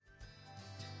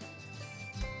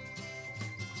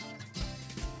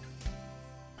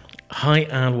Hi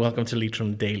and welcome to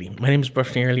Leitrim Daily. My name is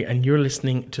Brian Early and you're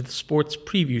listening to the sports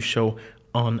preview show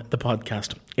on the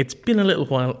podcast. It's been a little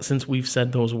while since we've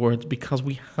said those words because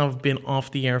we have been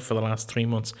off the air for the last 3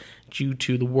 months due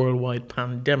to the worldwide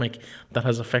pandemic that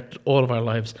has affected all of our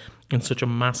lives in such a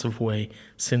massive way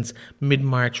since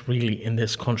mid-March really in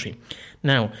this country.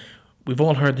 Now, we've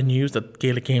all heard the news that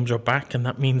Gaelic Games are back, and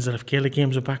that means that if Gaelic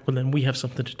Games are back, well then we have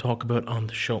something to talk about on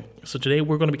the show. So today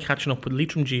we're going to be catching up with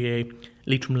Leitrim GAA,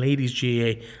 Leitrim Ladies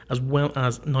GAA, as well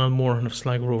as Niall Moran of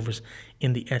Sligo Rovers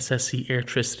in the SSE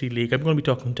Airtricity League. I'm going to be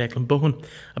talking to Declan Bohan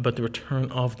about the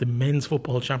return of the Men's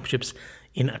Football Championships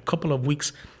in a couple of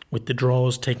weeks, with the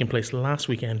draws taking place last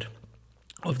weekend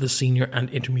of the Senior and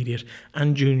Intermediate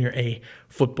and Junior A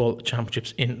Football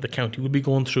Championships in the county. We'll be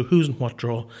going through who's in what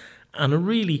draw and a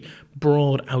really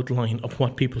broad outline of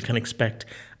what people can expect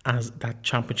as that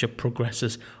championship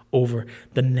progresses over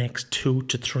the next 2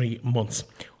 to 3 months.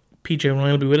 PJ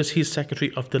Ryan will be with us. He's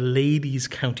secretary of the Ladies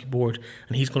County Board,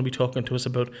 and he's going to be talking to us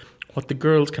about what the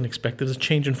girls can expect. There's a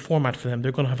change in format for them.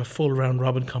 They're going to have a full round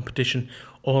robin competition.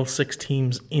 All 6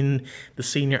 teams in the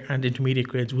senior and intermediate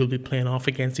grades will be playing off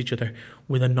against each other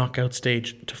with a knockout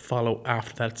stage to follow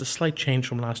after that. It's a slight change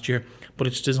from last year, but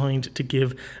it's designed to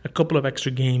give a couple of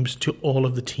extra games to all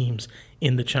of the teams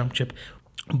in the championship.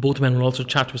 Both men will also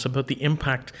chat to us about the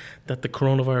impact that the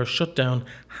coronavirus shutdown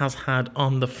has had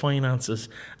on the finances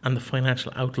and the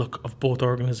financial outlook of both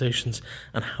organisations,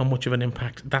 and how much of an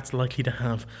impact that's likely to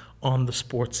have on the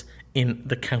sports in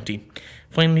the county.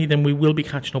 Finally, then, we will be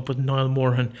catching up with Niall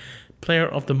Moran, Player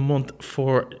of the Month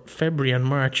for February and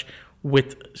March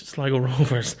with Sligo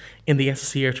Rovers in the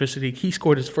SSE Airtricity League. He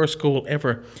scored his first goal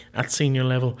ever at senior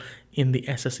level in the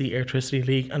SSE Airtricity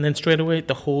League, and then straight away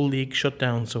the whole league shut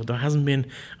down, so there hasn't been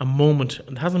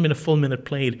a full minute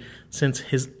played since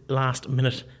his last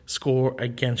minute score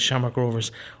against Shamrock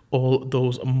Rovers all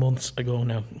those months ago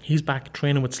now. He's back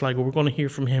training with Sligo. We're going to hear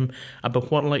from him about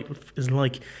what life is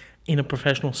like in a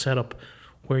professional setup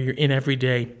where you're in every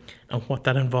day and what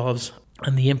that involves,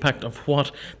 and the impact of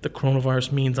what the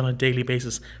coronavirus means on a daily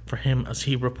basis for him as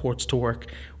he reports to work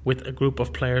with a group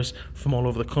of players from all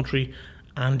over the country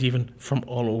and even from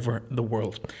all over the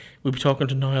world. We'll be talking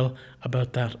to Niall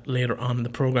about that later on in the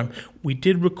programme. We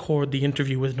did record the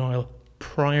interview with Niall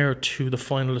prior to the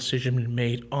final decision being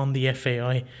made on the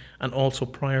FAI, and also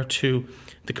prior to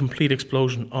the complete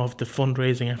explosion of the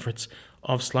fundraising efforts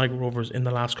of Sligo Rovers in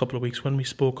the last couple of weeks. When we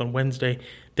spoke on Wednesday,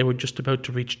 they were just about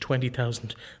to reach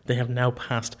 20,000. They have now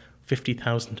passed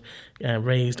 50,000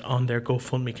 raised on their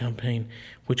GoFundMe campaign,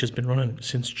 which has been running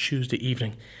since Tuesday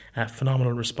evening.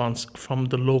 Phenomenal response from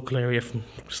the local area, from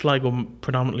Sligo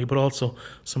predominantly, but also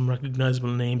some recognisable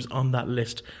names on that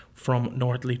list from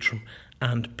North Leitrim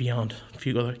and beyond. A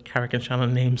few other Carrick and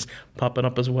Shannon names popping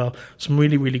up as well. Some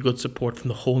really, really good support from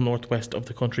the whole northwest of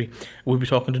the country. We'll be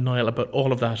talking to Niall about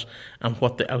all of that and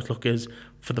what the outlook is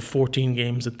for the 14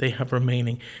 games that they have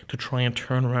remaining to try and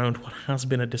turn around what has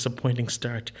been a disappointing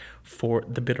start for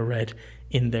the Bit of Red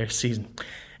in their season.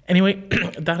 Anyway,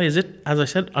 that is it. As I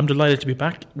said, I'm delighted to be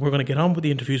back. We're going to get on with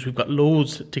the interviews. We've got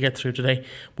loads to get through today.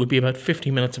 Will be about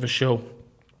 50 minutes of a show.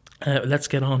 Let's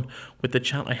get on with the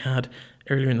chat I had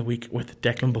earlier in the week with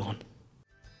Declan Bohan.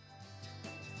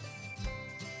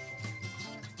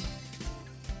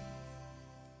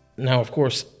 Now, of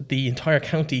course, the entire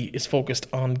county is focused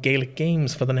on Gaelic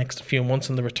Games for the next few months,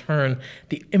 and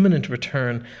the imminent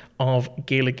return of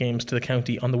Gaelic Games to the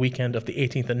county on the weekend of the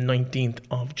 18th and 19th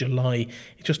of July.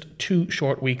 It's just 2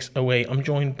 short weeks away. I'm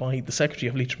joined by the Secretary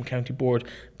of Leitrim County Board,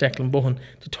 Declan Bohan,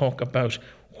 to talk about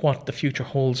what the future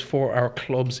holds for our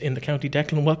clubs in the county.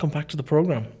 Declan, welcome back to the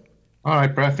programme. All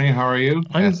right, Breffney, how are you?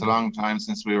 It's a long time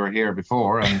since we were here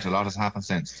before, and a lot has happened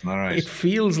since. Isn't that right? It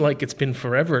feels like it's been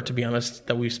forever, to be honest,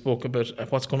 that we spoke about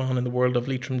what's going on in the world of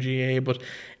Leitrim GAA, but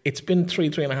it's been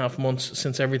 3.5 months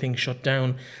since everything shut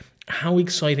down. How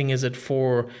exciting is it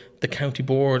for the county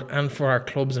board and for our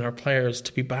clubs and our players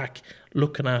to be back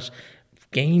looking at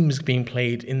games being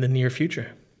played in the near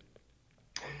future?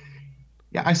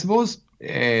 Yeah, I suppose,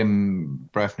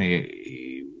 Breffney,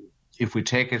 if we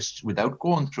take it without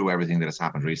going through everything that has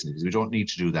happened recently, because we don't need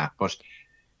to do that, but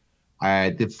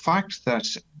the fact that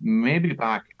maybe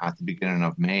back at the beginning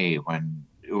of May, when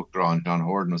Uachtar and John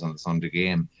Horden was on the Sunday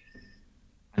game,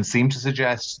 and seemed to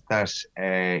suggest that,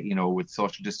 with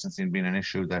social distancing being an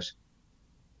issue, that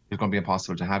it's going to be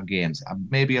impossible to have games.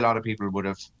 Maybe a lot of people would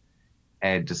have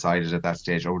decided at that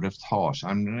stage, or would have thought,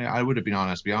 and I would have be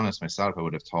honest myself, I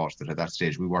would have thought that at that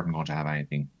stage we weren't going to have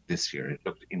anything this year. It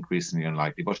looked increasingly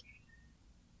unlikely, but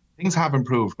things have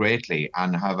improved greatly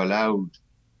and have allowed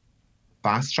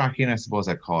fast tracking, I suppose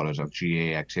I'd call it, of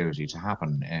GAA activity to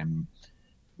happen.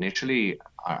 initially,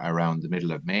 around the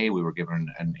middle of May, we were given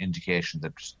an indication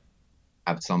that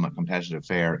have some competitive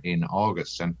fare in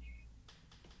August and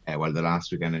the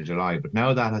last weekend in July. But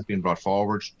now that has been brought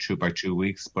forward by 2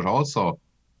 weeks. But also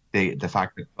the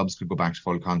fact that clubs could go back to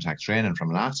full contact training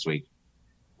from last week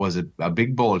was a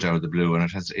big bolt out of the blue, and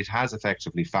it has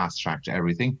effectively fast tracked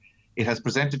everything. It has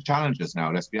presented challenges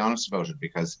now. Let's be honest about it,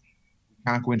 because we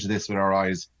can't go into this with our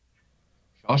eyes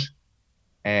shut.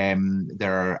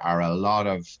 There are a lot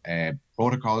of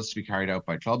protocols to be carried out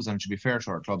by clubs, and to be fair to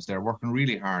our clubs, they're working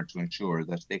really hard to ensure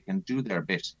that they can do their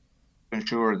bit to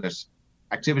ensure that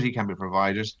activity can be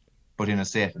provided, but in a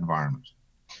safe environment.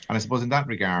 And I suppose in that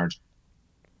regard,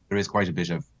 there is quite a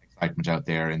bit of excitement out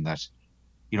there in that,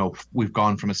 we've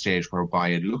gone from a stage whereby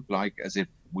it looked like as if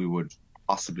we would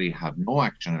possibly have no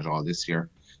action at all this year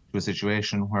to a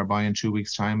situation whereby in 2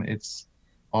 weeks' time it's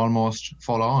almost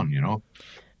full on,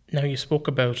 Now, you spoke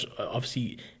about,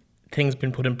 obviously, things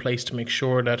been put in place to make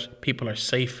sure that people are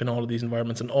safe in all of these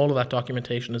environments, and all of that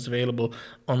documentation is available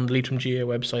on the Leitrim GAA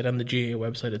website and the GAA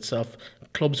website itself.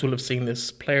 Clubs will have seen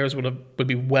this, players will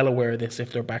be well aware of this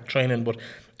if they're back training, but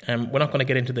we're not going to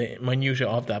get into the minutiae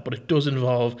of that, but it does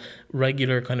involve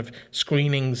regular kind of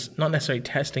screenings, not necessarily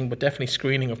testing, but definitely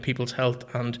screening of people's health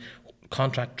and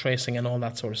contact tracing and all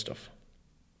that sort of stuff.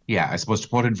 Yeah, I suppose to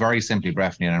put it very simply,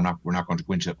 Breffney, and we're not going to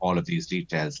go into all of these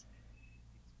details,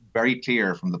 very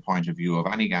clear from the point of view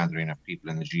of any gathering of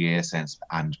people in the GAA sense,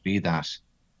 and be that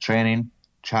training,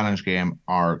 challenge game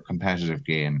or competitive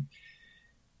game,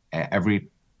 every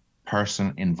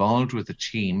person involved with the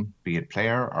team, be it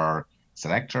player or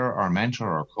selector or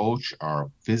mentor or coach or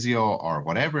physio or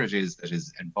whatever it is that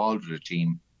is involved with a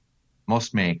team,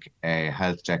 must make a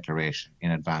health declaration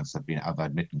in advance of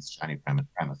admittance to any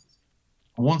premises.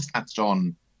 Once that's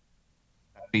done,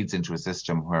 that feeds into a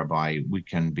system whereby we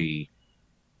can be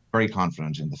very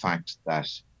confident in the fact that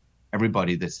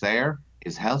everybody that's there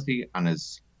is healthy and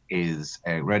is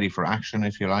ready for action,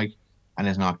 if you like, and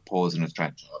is not posing a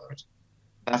threat to others.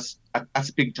 That's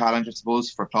a big challenge, I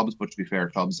suppose, for clubs, but to be fair,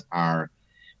 clubs are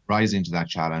rising to that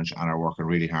challenge and are working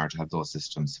really hard to have those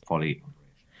systems fully.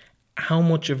 How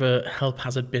much of a help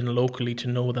has it been locally to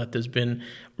know that there's been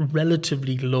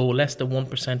relatively low, less than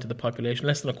 1% of the population,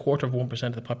 less than 1/4%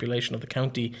 of the population of the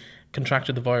county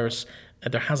contracted the virus?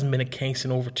 There hasn't been a case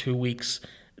in over 2 weeks.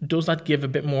 Does that give a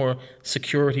bit more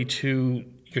security to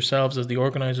yourselves as the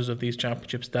organisers of these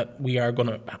championships that we are going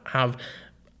to have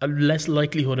a less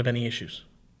likelihood of any issues?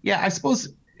 Yeah, I suppose,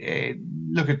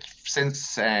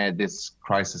 since this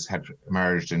crisis had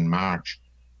emerged in March,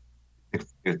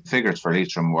 the figures for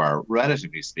Leitrim were,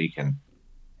 relatively speaking,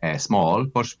 small,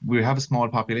 but we have a small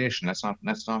population. Let's not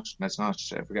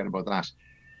forget about that.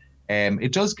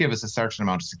 It does give us a certain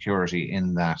amount of security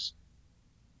in that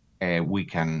we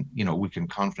can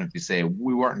confidently say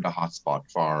we weren't a hotspot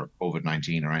for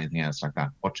COVID-19 or anything else like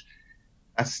that. But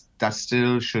that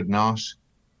still should not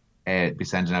be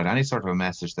sending out any sort of a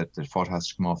message that the foot has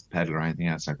to come off the pedal or anything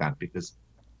else like that, because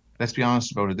let's be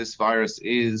honest about it, this virus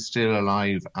is still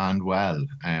alive and well,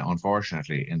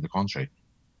 unfortunately, in the country.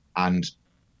 And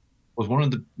was one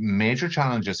of the major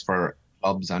challenges for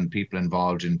clubs and people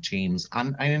involved in teams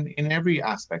and in every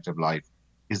aspect of life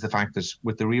is the fact that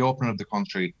with the reopening of the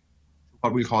country,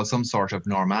 what we call some sort of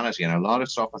normality, and a lot of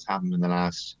stuff has happened in the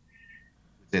last,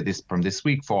 from this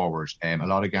week forward, a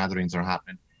lot of gatherings are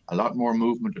happening, a lot more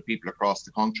movement of people across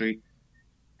the country,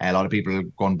 a lot of people are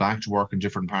going back to work in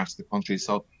different parts of the country.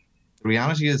 So the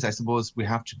reality is, I suppose, we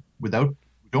don't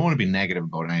want to be negative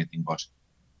about anything, but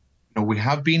we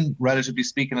have been, relatively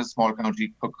speaking, as a small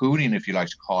county, cocooning, if you like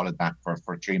to call it that,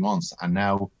 for 3 months, and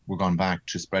now we're going back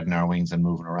to spreading our wings and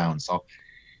moving around. So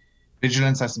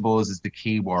vigilance, I suppose, is the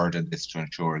key word in this to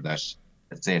ensure that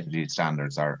safety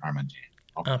standards are maintained.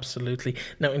 Absolutely.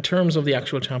 Now, in terms of the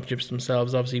actual championships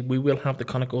themselves, obviously we will have the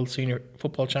Connacht Senior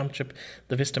Football Championship,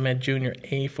 the Vistamed Junior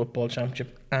A Football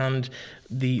Championship, and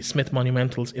the Smith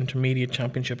Monumentals Intermediate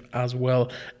Championship as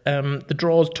well. The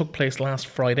draws took place last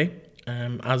Friday,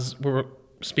 as we were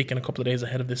speaking a couple of days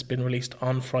ahead of this being released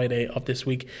on Friday of this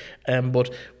week.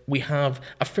 But we have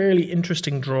a fairly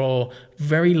interesting draw,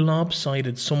 very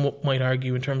lopsided, some might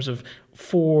argue, in terms of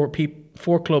four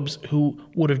clubs who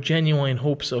would have genuine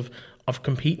hopes of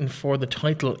competing for the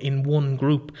title in one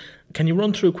group. Can you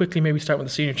run through quickly, maybe start with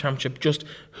the Senior Championship, just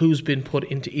who's been put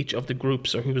into each of the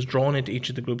groups, or who was drawn into each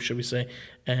of the groups, should we say,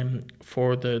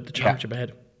 for the championship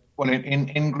ahead? Well,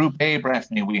 in Group A,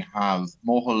 Breffney, we have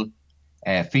Mohill,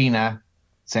 Fina,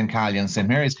 St. Callion, St.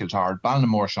 Mary's Kiltard,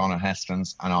 Ballinamore, Shauna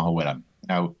Hestrons and Ahawillam.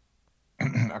 Now,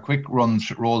 a quick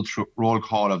roll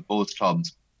call of both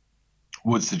clubs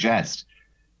would suggest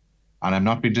And I'm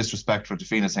not being disrespectful to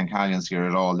Fina St. Callians here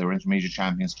at all. They were intermediate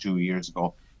champions 2 years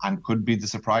ago and could be the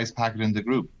surprise packet in the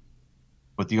group.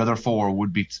 But the other 4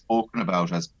 would be spoken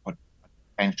about as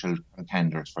potential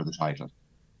contenders for the title.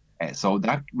 So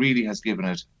that really has given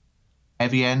it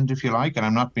heavy end, if you like. And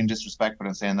I'm not being disrespectful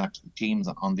in saying that to the teams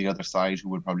on the other side, who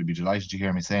would probably be delighted to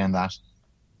hear me saying that,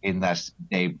 in that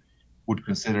they would be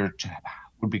considered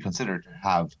to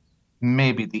have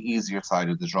maybe the easier side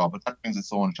of the draw. But that brings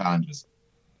its own challenges.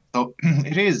 So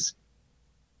it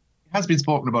has been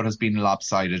spoken about as being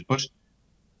lopsided, but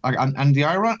and the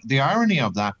irony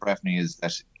of that, Breffney, is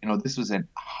that this was a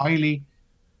highly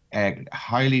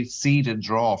seeded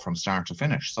draw from start to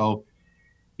finish. So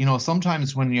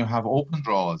sometimes when you have open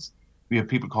draws, we have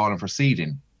people calling for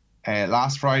seeding.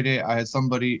 Last Friday, I had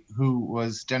somebody who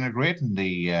was denigrating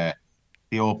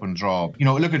the open draw.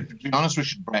 Look, to be honest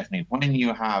with you, Breffney, when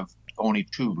you have only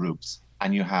 2 groups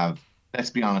and you have, let's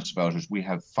be honest about it, we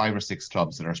have 5 or 6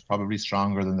 clubs that are probably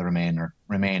stronger than the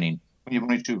remaining. When you have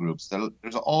only 2 groups,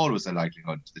 there's always a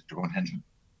likelihood that you're going to enter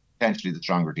potentially the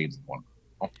stronger teams in one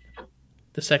group.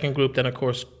 The second group then, of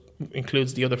course,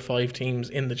 includes the other 5 teams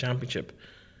in the championship.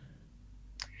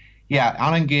 Yeah,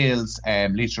 Allen Gales,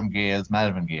 Leitrim Gales,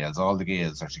 Melvin Gales, all the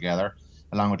Gales are together,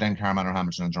 along with Glencairn,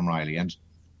 Manorhamilton and Drumreilly. And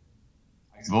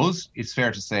I suppose it's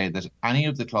fair to say that any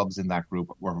of the clubs in that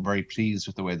group were very pleased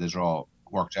with the way the draw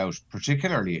worked out,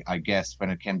 particularly, I guess,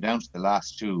 when it came down to the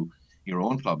last 2, your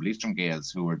own club, Leitrim Gales,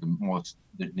 who were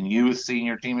the newest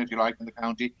senior team, if you like, in the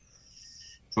county,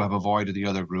 to have avoided the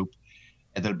other group.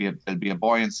 There'll be a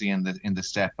buoyancy in the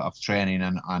step of training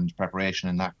and preparation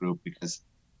in that group, because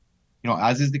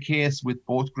as is the case with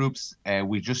both groups,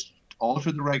 we just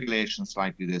altered the regulations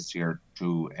slightly this year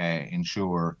to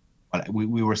ensure.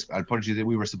 Well, I'll put it to you that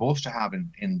we were supposed to have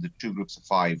in the 2 groups of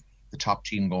 5, the top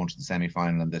team going to the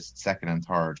semi-final and the second and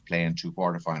third playing 2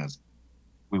 quarterfinals.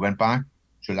 We went back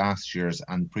to last year's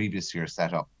and previous year's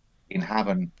setup in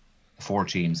having 4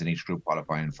 teams in each group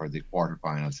qualifying for the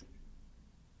quarterfinals.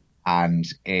 And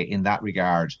in that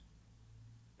regard,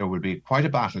 there will be quite a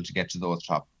battle to get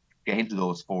into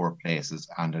those 4 places,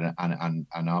 and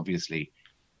obviously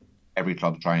every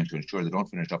club trying to ensure they don't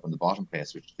finish up in the bottom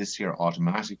place, which this year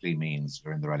automatically means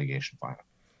you're in the relegation final.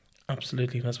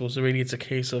 Absolutely, and I suppose really it's a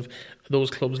case of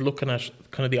those clubs looking at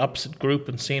kind of the opposite group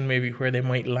and seeing maybe where they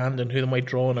might land and who they might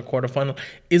draw in a quarterfinal.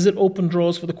 Is it open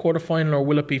draws for the quarterfinal, or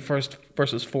will it be first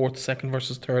versus fourth, second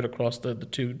versus third across the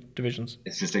 2 divisions?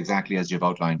 It's just exactly as you've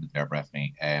outlined it there,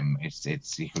 Breffney.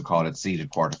 It's you could call it seeded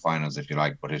quarterfinals if you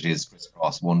like, but it is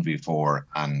across 1v4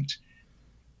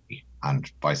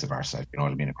 and vice versa. If you know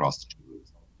what I mean, across the 2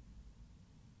 groups.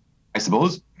 I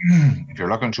suppose if you're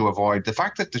looking to avoid the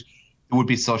fact that there would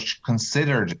be such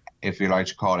considered, if you like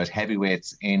to call it,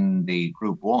 heavyweights in the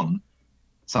Group 1,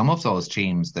 some of those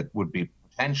teams that would be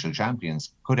potential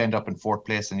champions could end up in 4th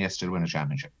place and still win a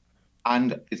championship.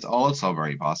 And it's also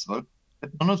very possible that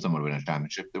none of them will win a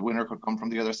championship. The winner could come from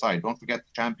the other side. Don't forget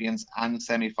the champions and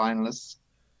semi-finalists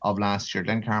of last year,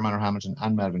 Glencairn, Manorhamilton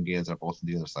and Melvin Gales, are both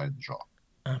on the other side of the draw.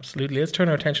 Absolutely. Let's turn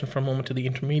our attention for a moment to the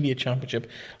Intermediate Championship.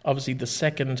 Obviously, the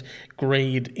second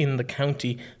grade in the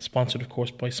county, sponsored, of course,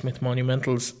 by Smith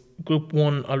Monumentals. Group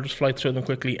 1, I'll just fly through them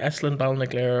quickly. Esslin,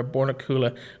 Ballinaclare,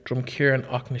 Bornacoola, Drumkeeran,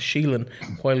 Aughnasheelin.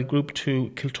 While Group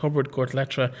 2, Kiltubbard,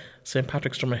 Gortlettra, St.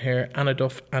 Patrick's Dromahair,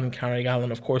 Anaduff and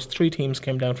Carrigallen. Of course, 3 teams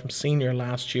came down from senior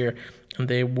last year, and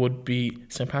they would be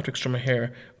St. Patrick's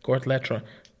Dromahair, Gortlettra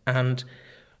and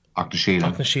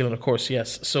Aughnasheelin, of course,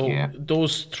 yes. So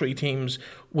Those 3 teams,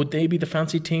 would they be the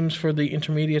fancy teams for the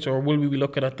intermediate, or will we be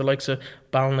looking at the likes of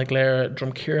Ballinaclare?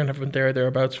 Drumkeeran have been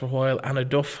thereabouts for a while,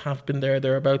 Anaduff have been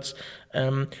thereabouts.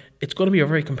 It's going to be a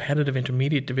very competitive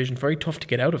intermediate division, very tough to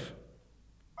get out of.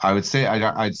 I would say,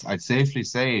 I'd safely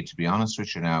say, to be honest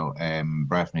with you now,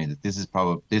 Breffney, that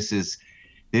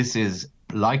this is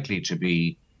likely to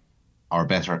be our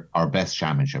best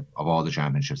championship of all the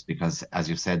championships, because, as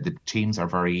you've said, the teams are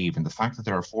very even. The fact that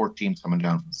there are 4 teams coming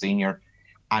down from senior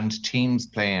and teams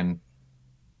playing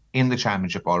in the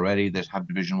championship already that have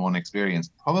Division 1 experience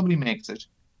probably makes it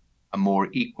a more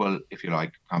equal, if you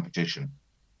like, competition.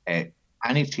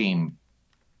 Any team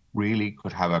really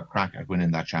could have a crack at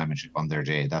winning that championship on their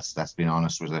day. That's being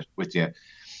honest with you.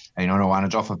 I know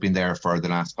Anaduff have been there for the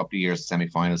last couple of years,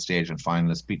 semi-final stage and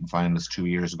finalists, beaten finalists 2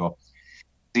 years ago.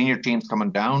 Senior teams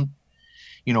coming down,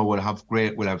 will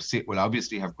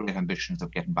obviously have great ambitions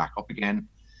of getting back up again,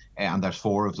 and there's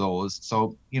 4 of those.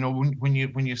 So when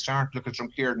you start look at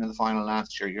Drumkeeran in the final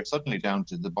last year, you're suddenly down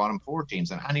to the bottom 4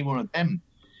 teams, and any one of them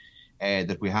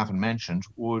that we haven't mentioned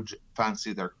would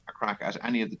fancy a crack at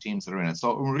any of the teams that are in it.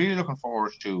 So we're really looking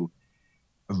forward to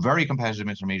a very competitive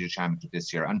intermediate championship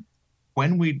this year. And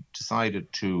when we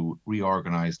decided to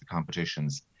reorganise the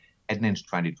competitions heading into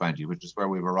 2020, which is where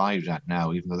we've arrived at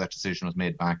now, even though that decision was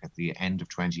made back at the end of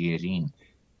 2018,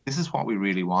 this is what we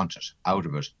really wanted out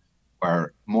of it,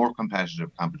 where more competitive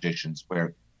competitions,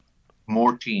 where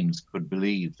more teams could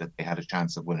believe that they had a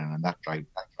chance of winning, and that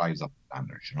drives up the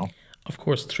standards, you know. Of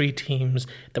course, 3 teams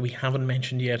that we haven't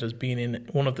mentioned yet as being in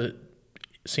one of the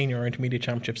senior or intermediate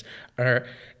championships are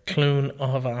Clune,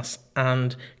 Aughavass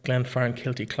and Glenfarne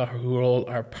Kilty Clogher, who all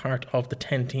are part of the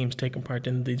 10 teams taking part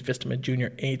in the Vistamed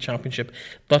Junior A Championship.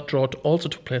 That draw also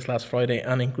took place last Friday,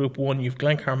 and in Group 1 you've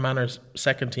Glencar Manor's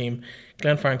second team,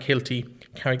 Glenfarne Kilty,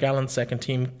 Carrigallen's second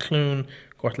team, Clune,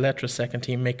 Gortlettra's second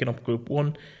team making up Group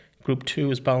 1. Group 2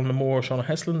 is Ballinamore, Shauna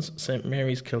Heslins, St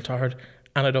Mary's, Kiltard,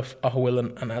 Anaduff,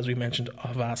 Aughawillan, and as we mentioned,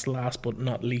 Aughavass last but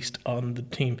not least on the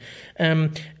team.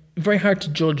 Very hard to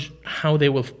judge how they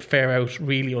will fare out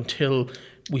really until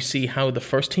we see how the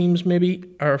first teams maybe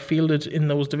are fielded in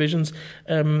those divisions.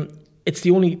 It's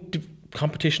the only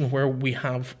competition where we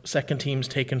have second teams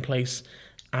taking place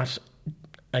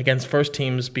against first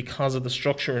teams because of the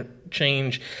structure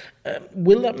change.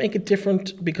 Will that make it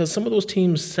different? Because some of those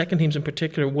teams, second teams in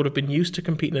particular, would have been used to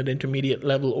competing at intermediate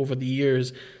level over the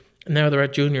years. Now they're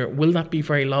at junior. Will that be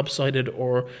very lopsided,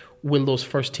 or will those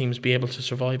first teams be able to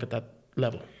survive at that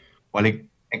level? Well,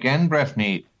 again,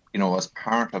 Breffney, was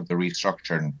part of the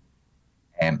restructuring,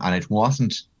 and it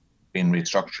wasn't being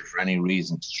restructured for any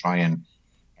reason to try and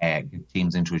get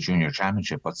teams into a junior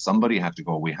championship, but somebody had to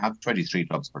go. We have 23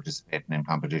 clubs participating in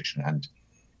competition, and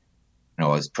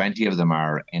as 20 of them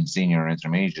are in senior and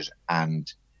intermediate,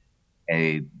 and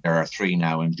there are 3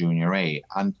 now in junior A.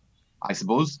 And I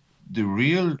suppose the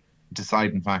real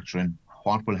deciding factor in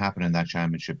what will happen in that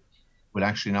championship will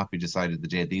actually not be decided the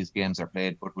day these games are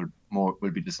played, but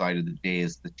will be decided the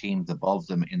days the teams above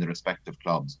them in the respective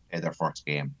clubs play their first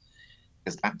game,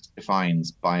 because that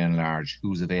defines by and large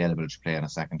who's available to play on a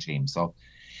second team. So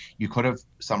you could have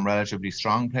some relatively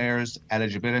strong players'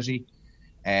 eligibility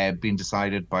being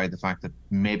decided by the fact that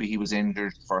maybe he was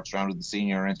injured the first round of the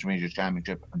senior or intermediate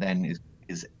championship and then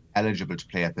is eligible to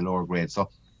play at the lower grade. So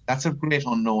that's a great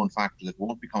unknown factor that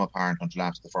won't become apparent until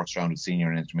after the first round of senior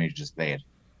and intermediate is played.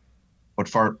 But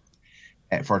for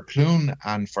Clune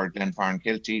and for Glenfarne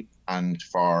Kilty and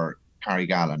for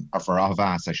Carrigallen, or for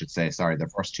Aughavass, I should say,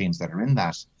 the first teams that are in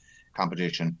that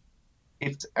competition,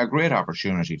 it's a great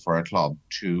opportunity for a club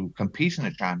to compete in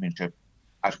a championship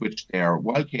at which they are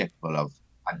well capable of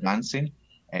advancing,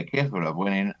 capable of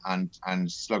winning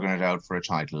and slugging it out for a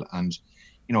title. And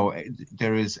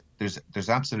there's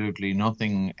absolutely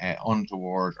nothing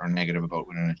untoward or negative about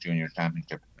winning a junior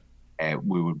championship.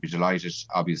 We would be delighted,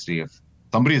 obviously, if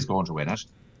somebody is going to win it.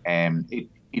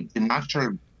 The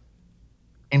natural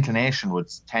inclination would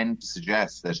tend to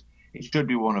suggest that it should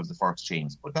be one of the first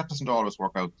teams, but that doesn't always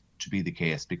work out to be the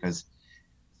case, because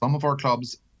some of our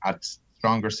clubs at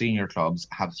stronger senior clubs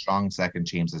have strong second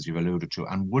teams, as you've alluded to,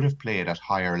 and would have played at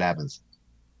higher levels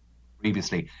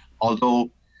previously.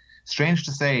 Although, strange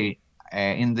to say,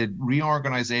 in the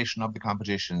reorganisation of the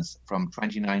competitions from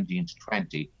 2019 to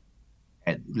 20,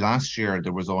 last year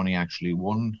there was only actually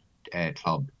one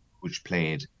club which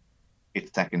played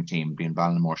its second team, being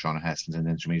Ballinamore Shauna Heslins in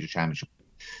the Intermediate Championship.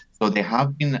 So they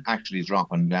have been actually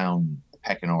dropping down the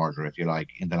pecking order, if you like,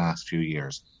 in the last few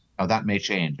years. Now that may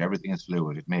change. Everything is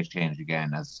fluid. It may change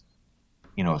again as,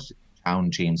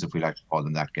 town teams, if we like to call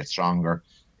them that, get stronger,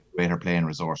 greater playing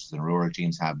resources than rural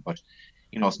teams have. But,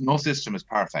 no system is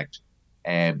perfect.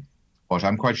 But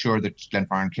I'm quite sure that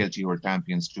Glenfarne Kilty, who were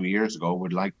champions 2 years ago,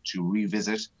 would like to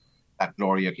revisit that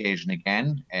glory occasion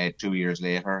again 2 years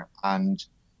later. And,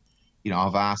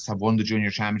 Aughavass have won the junior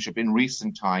championship in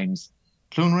recent times.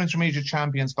 Clune were intermediate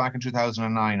champions back in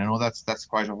 2009. I know that's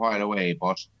quite a while away,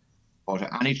 but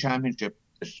any championship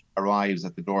that arrives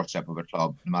at the doorstep of a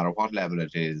club, no matter what level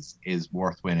it is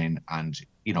worth winning and,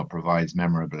 provides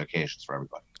memorable occasions for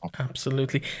everybody.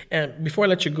 Absolutely. Before I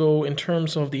let you go, in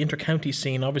terms of the inter-county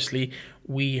scene, obviously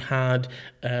we had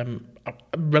a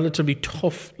relatively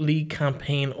tough league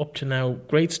campaign up to now.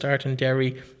 Great start in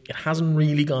Derry. It hasn't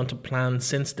really gone to plan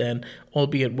since then,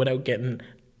 albeit without getting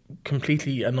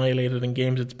completely annihilated in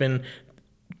games. It's been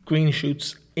green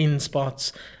shoots in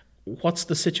spots. What's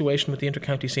the situation with the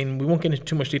inter-county scene? We won't get into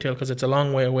too much detail because it's a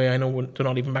long way away. I know they're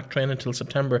not even back training until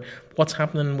September. What's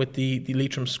happening with the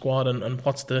Leitrim squad, and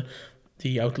what's the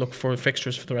outlook for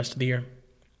fixtures for the rest of the year?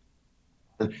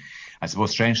 I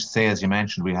suppose, strange to say, as you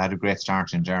mentioned, we had a great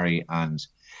start in Derry, and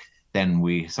then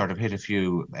we sort of hit a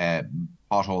few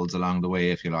potholes along the way,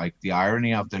 if you like. The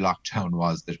irony of the lockdown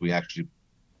was that we actually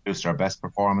produced our best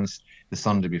performance the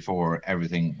Sunday before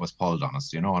everything was pulled on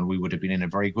us, and we would have been in a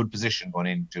very good position going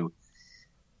into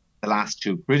the last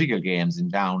two critical games in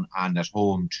Down and at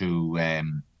home to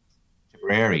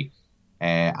Tipperary.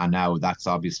 And now that's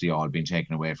obviously all been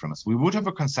taken away from us. We would have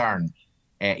a concern,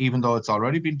 even though it's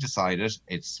already been decided.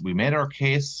 We made our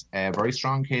case, a very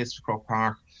strong case to Croke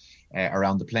Park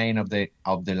around the playing of the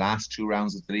last two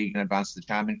rounds of the league in advance of the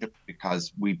championship,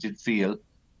 because we did feel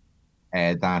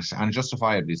that, and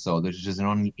justifiably so, that it is an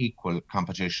unequal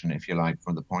competition, if you like,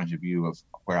 from the point of view of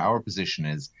where our position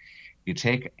is.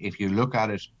 If you look at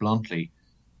it bluntly,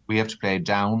 we have to play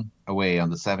Down away on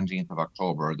the 17th of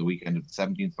October, the weekend of the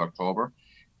 17th of October,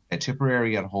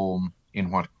 Tipperary at home in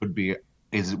what will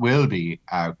be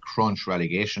a crunch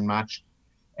relegation match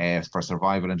for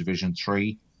survival in Division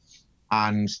 3,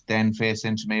 and then face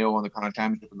into Mayo on the Connacht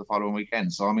Championship in the following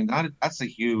weekend. So I mean that's a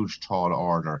huge tall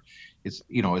order. It's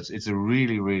a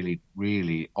really, really,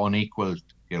 really unequal, if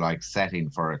you like, setting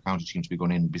for a county team to be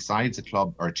going in, besides a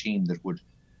club or a team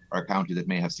or a county that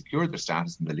may have secured their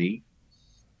status in the league,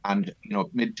 and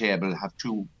mid-table have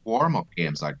two warm-up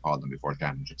games, I'd call them, before the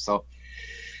championship. So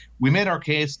we made our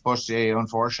case, but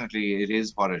unfortunately it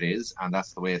is what it is, and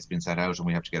that's the way it's been set out, and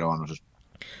we have to get on with it.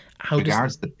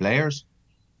 Regards the players,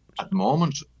 at the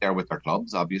moment they're with their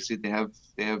clubs. Obviously they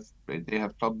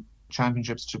have club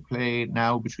championships to play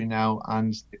now, between now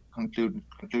and the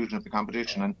conclusion of the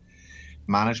competition, and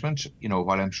management,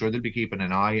 while I'm sure they'll be keeping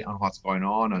an eye on what's going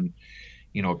on and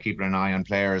keeping an eye on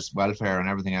players' welfare and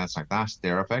everything else like that, they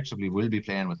effectively will be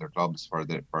playing with their clubs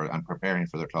and preparing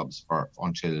for their clubs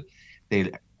until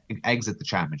they exit the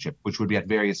championship, which will be at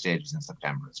various stages in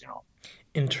September, as you know.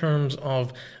 In terms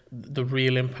of the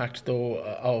real impact, though,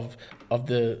 of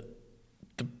the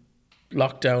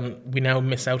lockdown, we now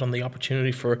miss out on the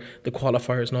opportunity for the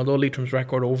qualifiers. And although Leitrim's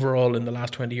record overall in the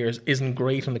last 20 years isn't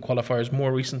great in the qualifiers,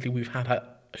 more recently we've had a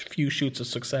few shoots of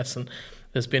success, and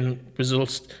there's been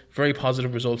results, very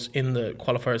positive results in the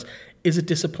qualifiers. Is it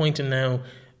disappointing now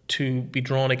to be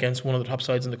drawn against one of the top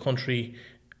sides in the country,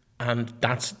 and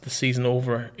that's the season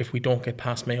over if we don't get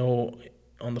past Mayo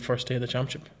on the first day of the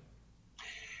championship?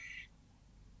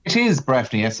 It is,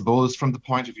 Breffney, I suppose, from the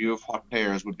point of view of what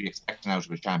players would be expecting out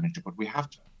of a championship, but we have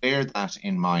to bear that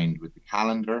in mind with the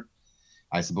calendar,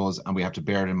 I suppose, and we have to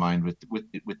bear it in mind with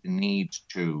the need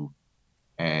to.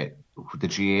 The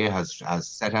GA has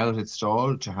set out its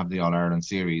stall to have the All-Ireland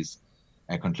series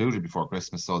concluded before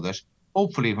Christmas, so that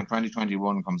hopefully when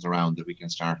 2021 comes around that we can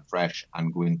start afresh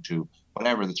and go into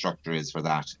whatever the structure is for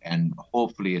that, and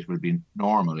hopefully it will be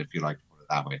normal, if you like to put it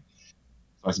that way.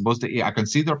 So I suppose I can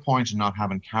see their point in not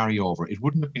having carryover. It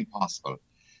wouldn't have been possible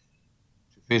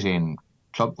to fit in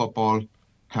club football,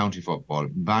 county football,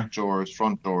 back doors,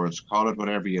 front doors, call it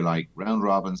whatever you like, round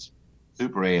robins,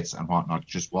 Super 8s and whatnot. It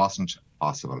just wasn't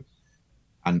possible.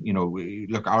 And,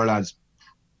 look, our lads,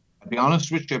 to be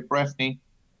honest with you, Breffney,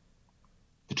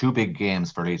 the two big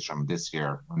games for Leitrim this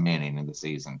year remaining in the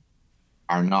season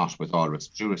are not, with all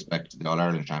due respect to the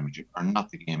All-Ireland Championship, are not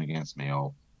the game against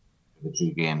Mayo, the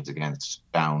two games against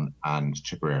Down and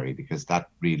Tipperary, because that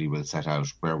really will set out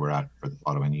where we're at for the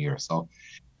following year. So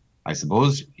I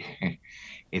suppose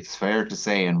it's fair to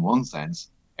say, in one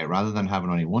sense, rather than having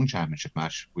only one championship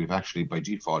match, we've actually by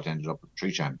default ended up with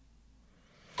 3 champions.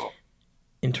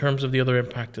 In terms of the other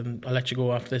impact, and I'll let you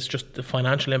go after this, just the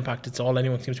financial impact, it's all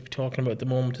anyone seems to be talking about at the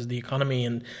moment, is the economy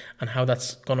and how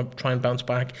that's going to try and bounce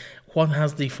back. What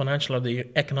has the financial or the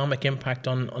economic impact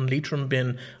on Leitrim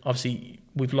been? Obviously,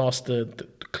 we've lost the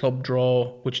club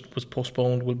draw, which was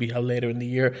postponed, will be held later in the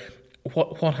year.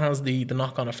 What has the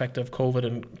knock-on effect of COVID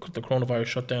and the coronavirus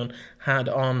shutdown had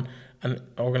on an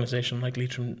organisation like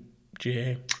Leitrim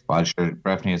GAA? Well, sure,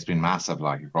 Breffney has been massive,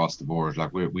 like across the board.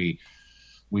 Like we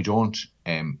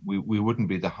wouldn't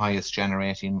be the highest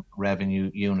generating revenue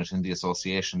unit in the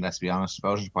association, let's be honest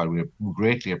about it, while we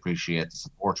greatly appreciate the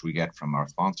support we get from our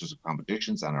sponsors of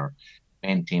competitions and our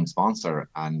main team sponsor.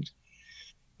 And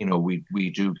we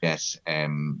do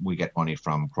get money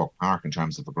from Croke Park in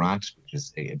terms of a grant, which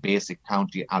is a basic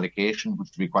county allocation, which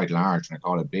would be quite large. And I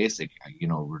call it basic.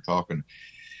 We're talking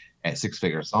a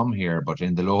 6-figure sum here, but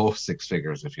in the low 6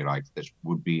 figures, if you like, that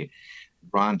would be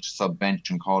grant,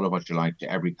 subvention, call it what you like,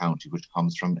 to every county, which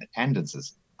comes from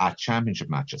attendances at championship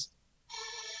matches.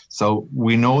 So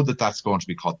we know that that's going to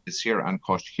be cut this year, and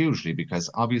cut hugely, because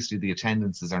obviously the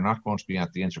attendances are not going to be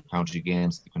at the inter-county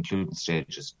games, the concluding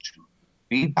stages, to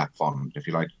feed that fund, if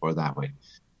you like to put it that way.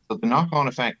 So the knock-on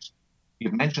effect,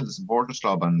 you've mentioned the Supporters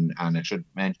Club, and I should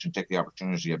take the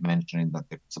opportunity of mentioning that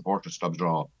the Supporters Club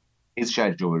draw is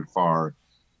scheduled for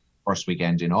first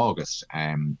weekend in August,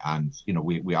 and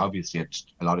we obviously had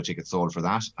a lot of tickets sold for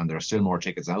that, and there are still more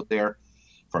tickets out there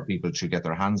for people to get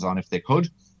their hands on if they could,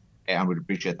 and we'd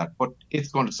appreciate that, but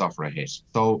it's going to suffer a hit.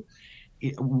 So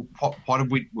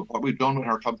what we've done with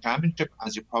our club championship,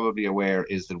 as you're probably aware,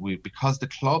 is that because the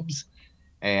clubs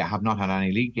have not had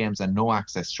any league games and no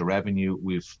access to revenue,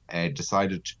 we've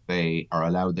decided to play or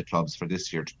allowed the clubs for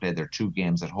this year to play their 2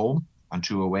 games at home and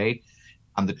 2 away,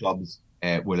 and the clubs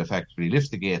will effectively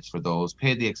lift the gates for those,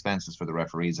 pay the expenses for the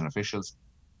referees and officials,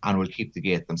 and will keep the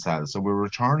gate themselves. So we're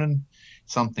returning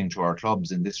something to our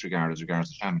clubs in this regard as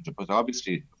regards the championship. But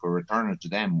obviously, if we're returning it to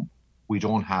them, we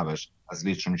don't have it as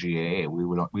Leitrim GAA. We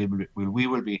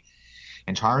will be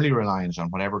entirely reliant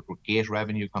on whatever gate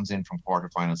revenue comes in from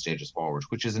quarterfinal stages forward,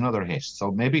 which is another hit.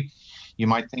 So maybe you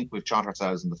might think we've shot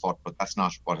ourselves in the foot, but that's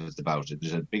not what it's about.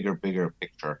 There's a bigger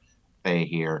picture play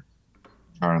here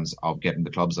in terms of getting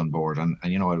the clubs on board. And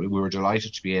you know, we were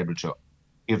delighted to be able to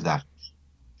give that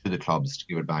to the clubs, to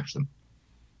give it back to them.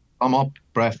 Sum up,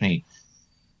 Breffney,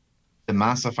 the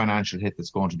massive financial hit that's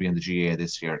going to be in the GAA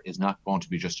this year is not going to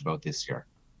be just about this year.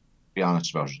 Be honest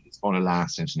about it. It's going to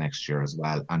last into next year as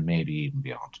well, and maybe even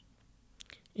beyond.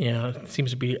 Yeah, it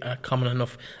seems to be a common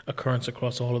enough occurrence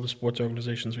across all of the sports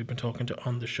organisations we've been talking to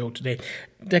on the show today.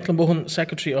 Declan Bohan,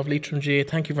 Secretary of Leitrim GAA,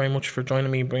 thank you very much for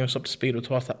joining me, bringing us up to speed with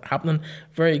what's happening.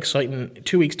 Very exciting.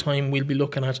 2 weeks' time, we'll be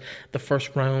looking at the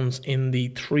first rounds in the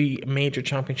 3 major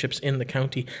championships in the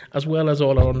county, as well as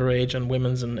all our underage and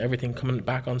women's and everything coming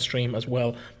back on stream as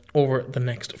well over the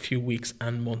next few weeks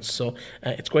and months. So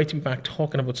it's great to be back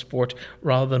talking about sport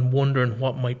rather than wondering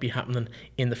what might be happening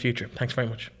in the future. Thanks very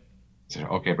much.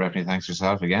 Okay, Breffney, thanks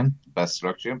yourself again. Best of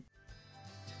luck to you.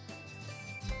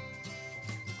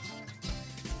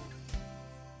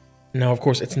 Now, of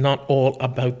course, it's not all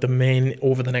about the men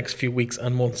over the next few weeks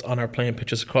and months on our playing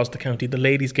pitches across the county. The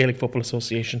Ladies Gaelic Football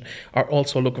Association are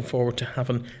also looking forward to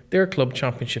having their club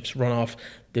championships run off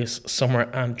this summer.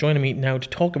 And joining me now to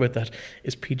talk about that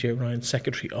is PJ Ryan,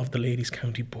 Secretary of the Ladies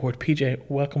County Board. PJ,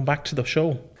 welcome back to the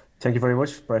show. Thank you very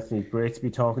much, Breffney. Great to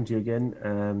be talking to you again.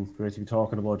 Great to be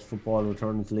talking about football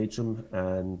returning to Leitrim,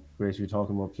 and great to be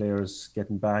talking about players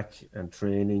getting back and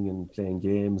training and playing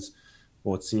games,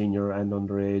 both senior and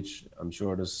underage. I'm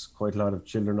sure there's quite a lot of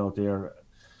children out there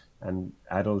and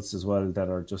adults as well that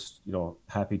are just, you know,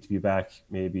 happy to be back,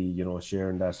 maybe, you know,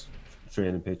 sharing that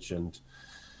training pitch and,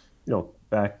 you know,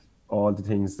 back all the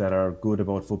things that are good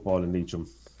about football in Leitrim.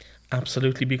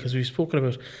 Absolutely, because we've spoken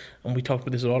about, and we talked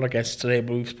about this with all our guests today,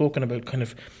 but we've spoken about kind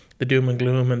of the doom and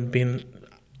gloom and being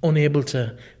unable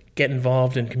to get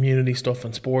involved in community stuff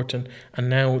and sport, and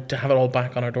now to have it all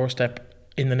back on our doorstep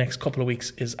in the next couple of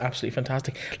weeks is absolutely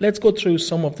fantastic. Let's go through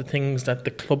some of the things that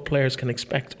the club players can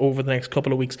expect over the next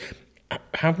couple of weeks.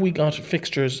 Have we got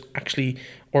fixtures actually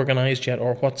organised yet,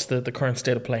 or what's the current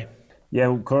state of play?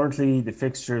 Yeah, currently the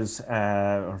fixtures,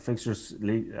 our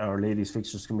Ladies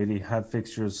Fixtures Committee have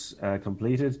fixtures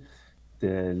completed.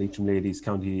 The Leitrim Ladies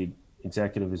County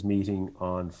Executive is meeting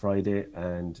on Friday,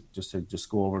 and just to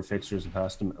go over fixtures and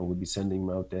pass them, and we'll be sending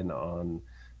them out then on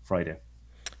Friday.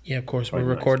 Yeah, of course. We're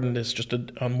recording this just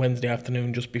on Wednesday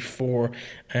afternoon, just before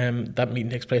that meeting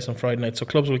takes place on Friday night. So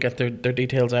clubs will get their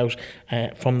details out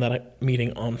from that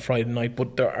meeting on Friday night.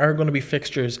 But there are going to be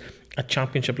fixtures at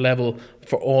championship level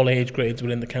for all age grades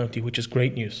within the county, which is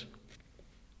great news.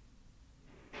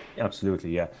 Absolutely,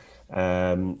 yeah.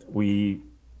 We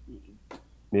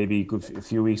maybe a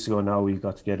few weeks ago now, we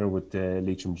got together with the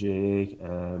Leitrim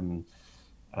GAA,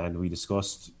 and we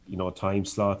discussed, you know, time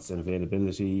slots and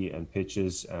availability and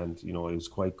pitches, and, you know, it was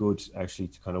quite good actually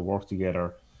to kind of work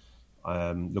together.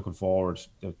 Looking forward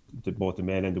that both the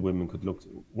men and the women could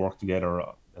work together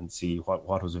and see what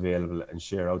was available and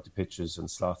share out the pitches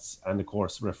and slots, and of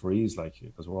course referees,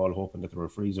 because we're all hoping that the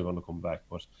referees are going to come back.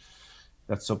 But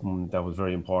that's something that was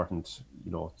very important,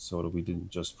 you know, so that we didn't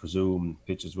just presume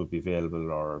pitches would be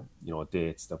available or, you know,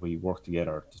 dates, that we work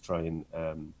together to try and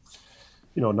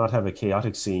you know, not have a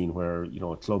chaotic scene where, you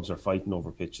know, clubs are fighting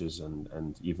over pitches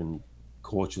and even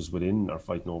coaches within are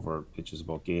fighting over pitches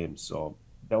about games. So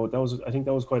that was, I think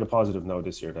that was quite a positive now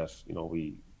this year, that, you know,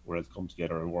 we were able to come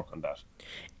together and work on that.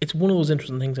 It's one of those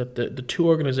interesting things that the two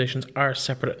organisations are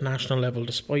separate at national level.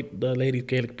 Despite the Ladies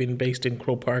Gaelic being based in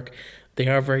Croke Park, they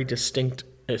are very distinct,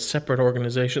 separate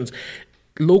organisations.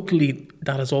 Locally,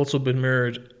 that has also been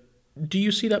mirrored. Do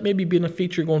you see that maybe being a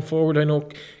feature going forward? I know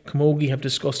Camogie have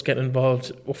discussed getting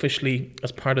involved officially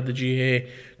as part of the GAA.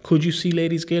 Could you see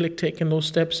Ladies Gaelic taking those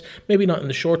steps? Maybe not in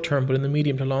the short term, but in the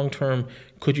medium to long term,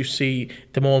 could you see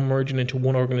them all merging into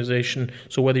one organisation?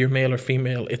 So whether you're male or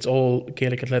female, it's all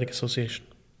Gaelic Athletic Association.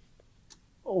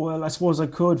 Well, I suppose I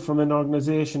could, from an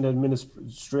organisation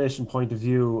administration point of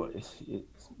view.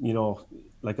 You know,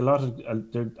 like a lot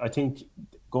of, I think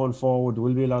going forward there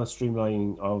will be a lot of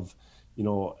streamlining of, you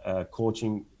know,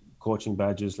 coaching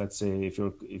badges. Let's say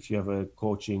if you have a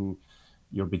coaching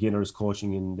your beginners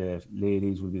coaching in the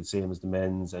ladies will be the same as the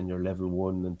men's, and your level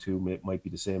 1 and 2 might be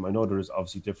the same. I know there's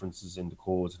obviously differences in the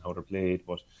codes and how they're played,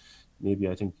 but maybe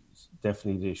I think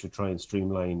definitely they should try and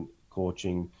streamline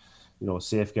coaching.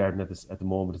 Safeguarding at the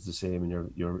moment is the same,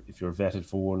 and if you're vetted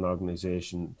for one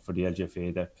organisation for the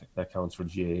LGFA, that counts for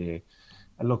GAA.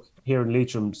 And look, here in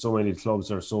Leitrim, so many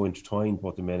clubs are so intertwined,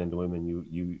 both the men and the women.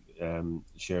 You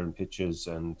sharing pitches,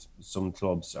 and some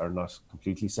clubs are not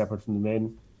completely separate from the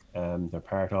men. They're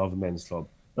part of a men's club.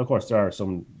 And of course, there are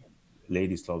some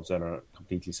ladies' clubs that are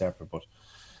completely separate. But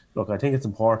look, I think it's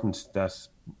important that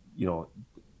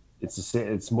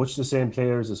it's much the same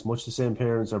players, it's much the same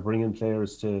parents are bringing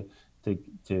players to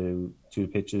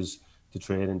pitches, to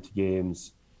training, to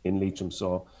games in Leitrim.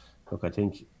 So look, I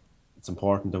think it's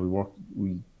important that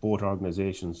we both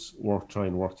organisations try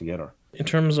and work together. In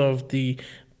terms of the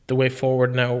way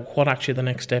forward now, what actually are the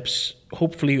next steps?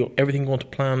 Hopefully everything going to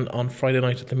plan on Friday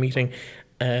night at the meeting.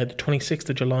 The 26th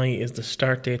of July is the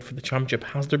start date for the championship.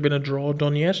 Has there been a draw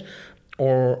done yet,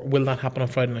 or will that happen on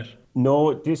Friday night?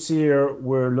 No, this year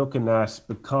we're looking at,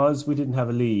 because we didn't have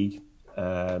a league,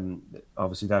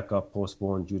 obviously that got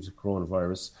postponed due to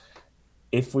coronavirus.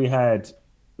 If we had,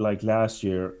 like last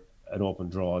year, an open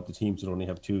draw, the teams would only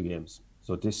have 2 games.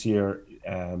 So this year,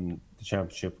 the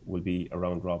championship will be a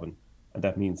round robin, and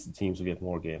that means the teams will get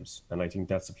more games. And I think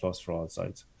that's a plus for all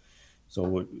sides.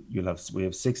 So we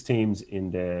have 6 teams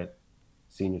in the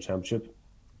senior championship.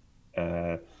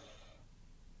 And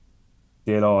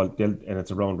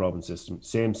it's a round robin system.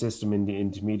 Same system in the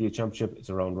intermediate championship. It's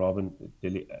a round robin.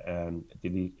 They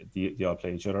all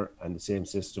play each other, and the same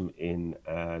system in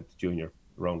the junior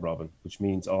round robin, which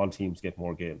means all teams get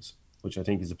more games, which I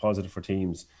think is a positive for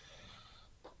teams.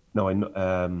 Now,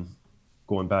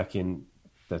 going back in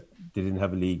that they didn't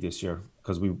have a league this year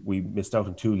because we missed out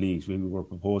on 2 leagues. We were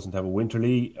proposing to have a winter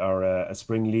league or a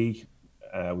spring league.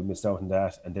 We missed out on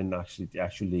that, and then actually the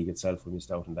actual league itself, we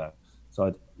missed out on that.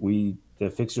 So the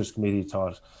fixtures committee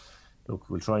thought, look,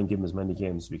 we'll try and give them as many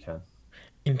games as we can.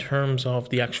 In terms of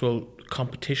the actual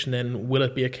competition then, will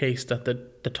it be a case that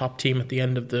the top team at the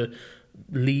end of the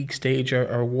league stage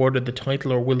are awarded the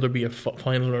title, or will there be a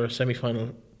final or a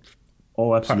semi-final?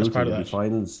 Oh, absolutely.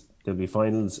 There'll be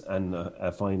finals and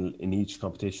a final in each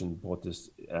competition, both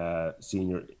this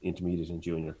senior, intermediate and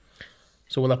junior.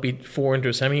 So will that be 4 into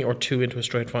a semi or 2 into a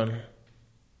straight final?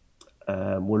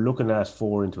 We're looking at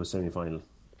 4 into a semi-final.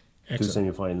 Excellent. 2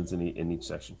 semi-finals in each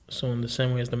section. So in the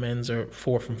same way as the men's are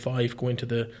 4 from 5 go into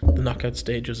the knockout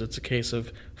stages, it's a case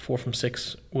of 4 from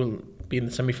 6 will be in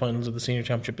the semi-finals of the senior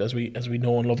championship as we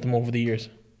know and love them over the years.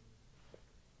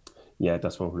 Yeah,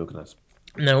 that's what we're looking at.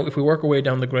 Now, if we work our way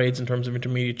down the grades in terms of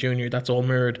intermediate, junior, that's all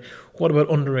mirrored. What about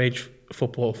underage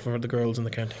football for the girls in the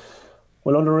county?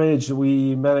 Well, underage,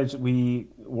 we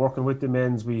working with the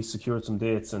men's, we secured some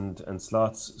dates and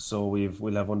slots. So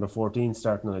we'll have under 14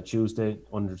 starting on a Tuesday,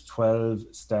 under 12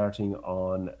 starting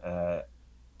on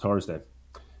Thursday.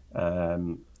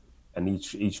 And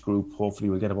each group hopefully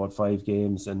will get about 5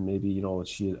 games, and maybe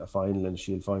a final and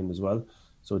shield final as well.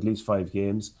 So at least 5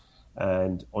 games.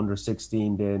 And under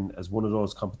 16 then, as one of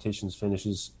those competitions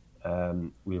finishes,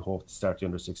 we hope to start the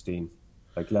under 16.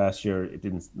 Like last year, it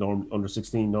didn't. Under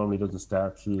 16 normally doesn't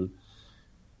start till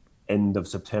end of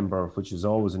September, which is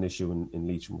always an issue in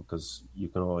Leitrim, because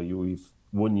we've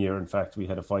one year, in fact, we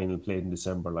had a final played in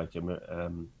December. Like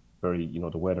the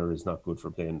weather is not good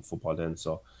for playing football then,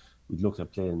 so we looked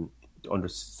at playing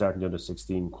starting the under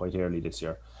 16 quite early this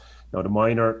year. Now the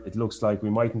minor, it looks like we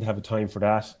mightn't have a time for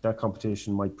that. That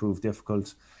competition might prove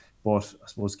difficult, but I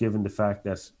suppose given the fact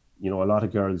that a lot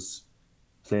of girls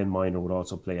playing minor would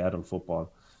also play adult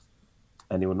football.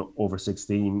 Anyone over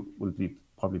 16 will be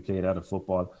probably playing adult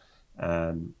football.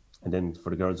 And then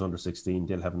for the girls under 16,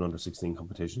 they'll have an under 16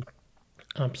 competition.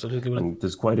 Absolutely. And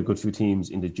there's quite a good few teams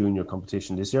in the junior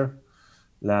competition this year.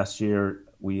 Last year,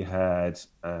 we had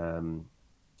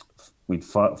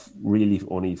really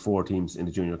only 4 teams in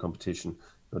the junior competition.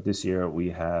 But this year, we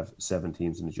have 7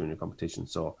 teams in the junior competition.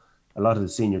 So a lot of the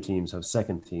senior teams have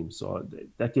second teams, so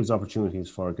that gives opportunities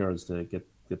for girls to get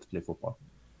to play football.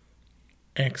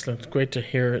 Excellent. Great to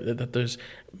hear that there's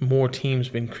more teams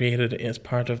being created as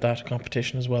part of that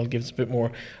competition as well. Gives a bit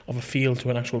more of a feel to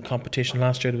an actual competition.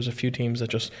 Last year there was a few teams that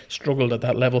just struggled at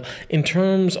that level. In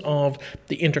terms of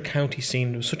the inter-county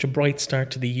scene, there was such a bright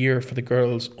start to the year for the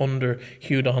girls under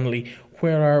Hugh Donnelly.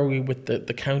 Where are we with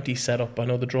the county setup? I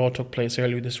know the draw took place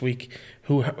earlier this week.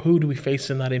 Who do we face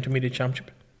in that intermediate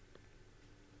championship?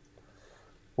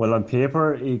 Well, on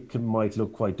paper, it might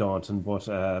look quite daunting, but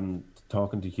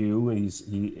talking to Hugh,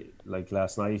 he like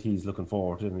last night, he's looking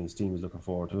forward to it, and his team is looking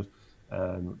forward to it.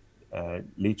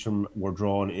 Leitrim were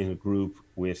drawn in a group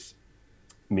with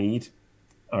Meath,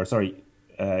 Leitrim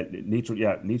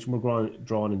were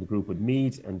drawn in the group with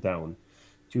Meath and Down,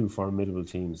 two formidable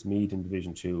teams, Meath in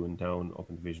Division 2 and Down up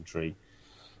in Division 3.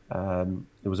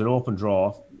 It was an open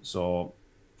draw, so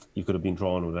you could have been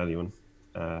drawn with anyone.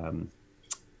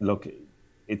 Look,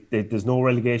 there's no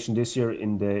relegation this year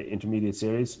in the intermediate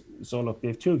series. So look, they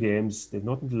have 2 games. They have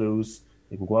nothing to lose.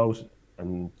 They can go out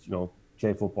and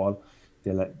play football.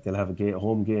 They'll have a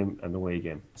home game and away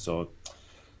game. So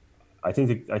I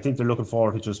think they're looking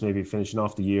forward to just maybe finishing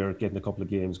off the year, getting a couple of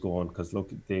games going. Because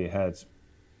look, they had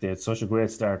such a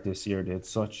great start this year. They had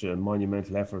such a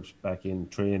monumental effort back in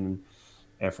training,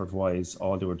 effort-wise,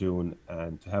 all they were doing,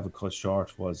 and to have it cut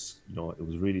short was, it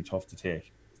was really tough to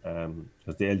take.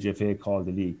 Because the LGFA called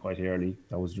the league quite early.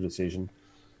 That was the decision.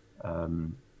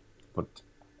 But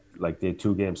like they had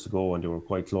 2 games to go and they were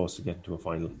quite close to getting to a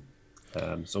final.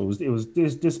 So it was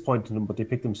disappointing them, but they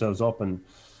picked themselves up and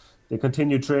they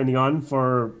continued training on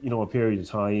for a period of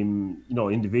time.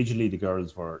 Individually the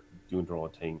girls were doing their own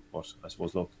thing, but I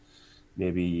suppose look,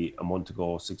 maybe a month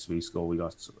ago, 6 weeks ago, we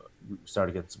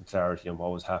started getting some clarity on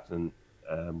what was happening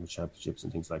with championships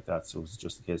and things like that. So it was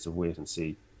just a case of wait and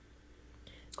see.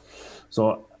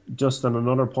 So just on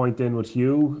another point then with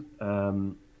Hugh,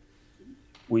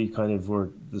 we kind of were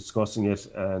discussing it,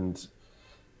 and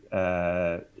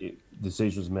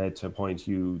decision was made to appoint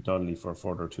Hugh Donnelly for a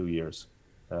further 2 years.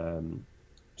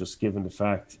 Just given the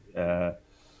fact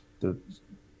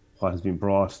what has been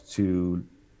brought to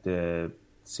the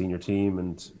senior team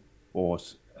and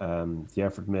both the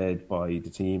effort made by the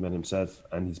team and himself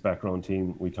and his background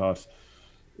team, we thought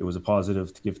it was a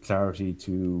positive to give clarity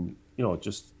to,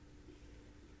 just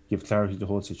give clarity to the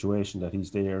whole situation, that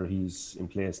he's in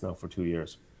place now for 2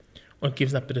 years. Well, it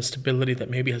gives that bit of stability that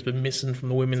maybe has been missing from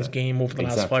the women's game over the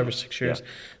last 5 or 6 years. Yeah.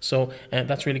 So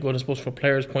that's really good, I suppose, from a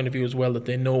player's point of view as well, that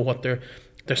they know what they're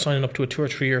signing up to, a 2 or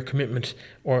 3 year commitment,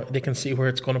 or they can see where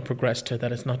it's going to progress to,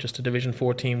 that it's not just a Division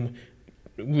 4 team,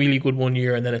 really good 1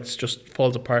 year, and then it just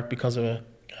falls apart because of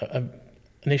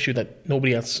an issue that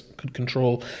nobody else could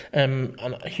control. And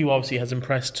Hugh obviously has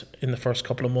impressed in the first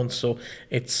couple of months, so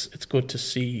it's good to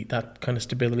see that kind of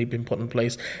stability being put in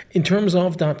place. In terms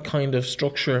of that kind of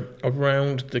structure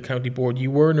around the county board, you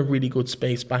were in a really good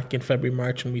space back in February,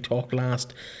 March when we talked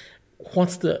last.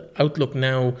 What's the outlook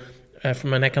now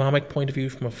from an economic point of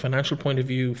view, from a financial point of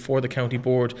view for the county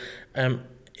board?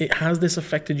 Has this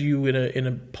affected you in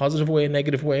a positive way, a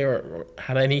negative way, or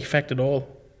had any effect at all?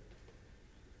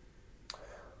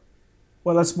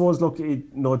 Well, I suppose, look,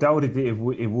 no doubt it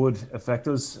would affect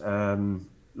us.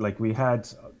 Like we had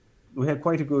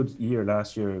quite a good year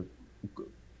last year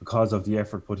because of the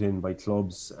effort put in by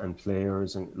clubs and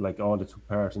players, and like all that took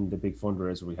part in the big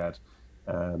fundraiser we had.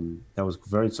 That was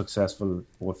very successful,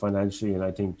 both financially and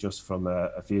I think just from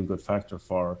a feel-good factor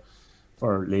for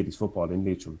ladies football in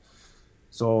Leitrim.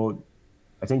 So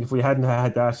I think if we hadn't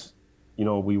had that,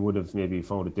 we would have maybe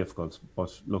found it difficult.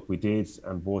 But look, we did,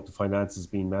 and both the finances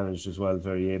being managed as well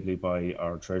very ably by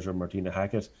our treasurer, Martina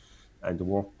Hackett, and the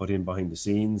work put in behind the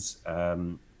scenes.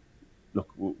 Look,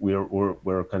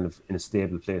 we're kind of in a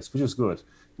stable place, which is good.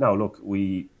 Now, look,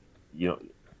 we're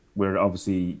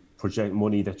obviously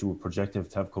money that you would project to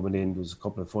have coming in. There was a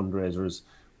couple of fundraisers,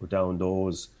 we're down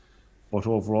those. But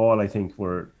overall, I think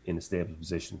we're in a stable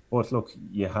position. But look,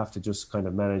 you have to just kind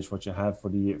of manage what you have for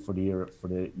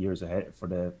the years ahead, for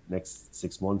the next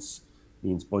 6 months.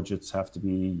 Means budgets have to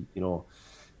be,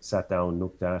 sat down,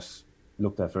 looked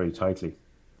at very tightly.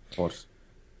 But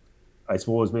I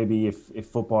suppose maybe if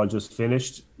football just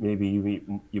finished, maybe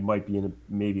you might be in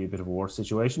maybe a bit of a worse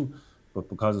situation. But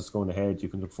because it's going ahead, you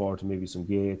can look forward to maybe some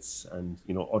gates and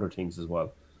other things as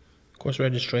well. Of course,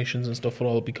 registrations and stuff will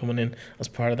all be coming in as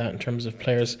part of that in terms of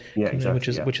players,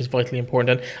 which is vitally important.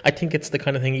 And I think it's the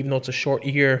kind of thing, even though it's a short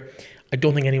year, I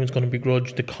don't think anyone's going to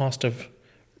begrudge the cost of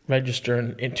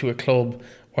registering into a club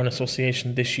or an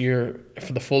association this year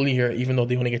for the full year, even though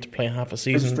they only get to play half a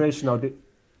season.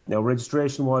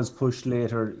 Registration was pushed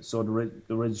later, so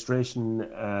the registration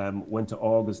went to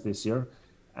August this year,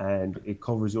 and it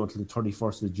covers you until the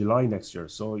 31st of July next year.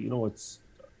 So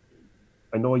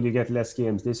I know you get less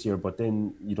games this year, but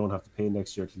then you don't have to pay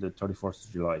next year till the 31st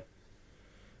of July.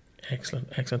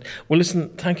 Excellent. Well, listen,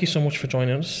 thank you so much for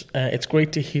joining us. It's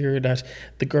great to hear that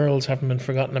the girls haven't been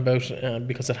forgotten about,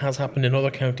 because it has happened in other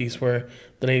counties where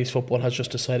the ladies' football has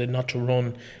just decided not to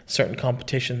run certain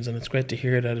competitions, and it's great to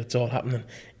hear that it's all happening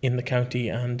in the county.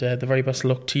 And the very best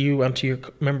of luck to you and to your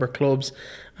member clubs,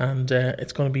 and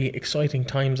it's going to be exciting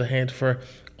times ahead for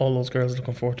all those girls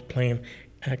looking forward to playing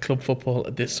club football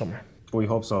this summer. We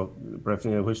hope so.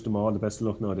 Breffney, I wish them all the best of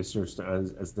luck now this year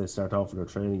as they start off with their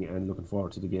training, and looking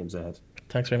forward to the games ahead.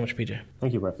 Thanks very much, PJ.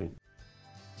 Thank you, Breffney.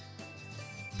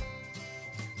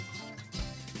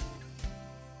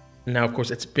 Now, of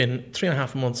course, it's been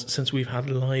 3.5 months since we've had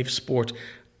live sport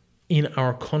in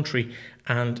our country,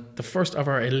 and the first of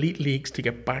our elite leagues to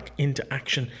get back into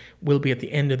action will be at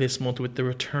the end of this month with the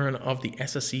return of the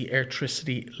SSE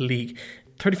Airtricity League.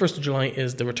 31st of July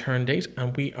is the return date,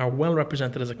 and we are well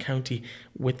represented as a county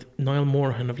with Niall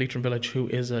Morahan of Leitrim Village, who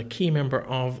is a key member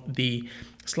of the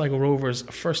Sligo Rovers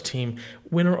first team,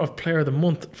 winner of Player of the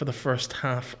Month for the first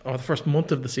half, or the first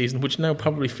month of the season, which now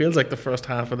probably feels like the first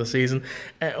half of the season.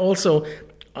 Also,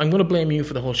 I'm going to blame you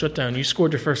for the whole shutdown. You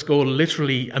scored your first goal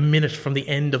literally a minute from the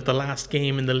end of the last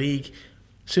game in the league.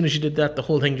 As soon as you did that, the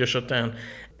whole thing just shut down.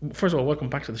 First of all, welcome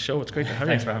back to the show. It's great to have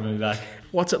you. Thanks for having me back.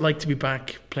 What's it like to be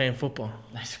back playing football?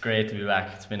 It's great to be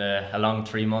back. It's been a long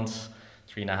 3 months,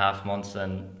 3.5 months,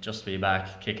 and just to be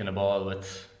back kicking a ball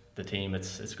with the team,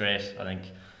 it's great. I think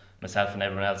myself and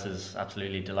everyone else is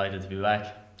absolutely delighted to be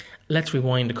back. Let's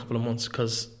rewind a couple of months,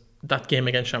 because that game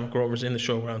against Shamrock Rovers in the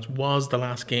showgrounds was the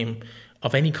last game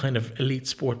of any kind of elite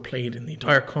sport played in the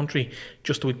entire country,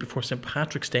 just a week before St.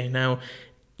 Patrick's Day. Now,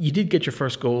 you did get your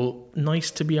first goal. Nice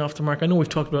to be off the mark. I know we've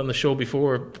talked about it on the show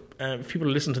before. If people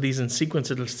listen to these in sequence,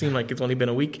 it'll seem like it's only been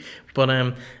a week.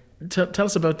 But tell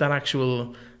us about that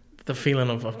the feeling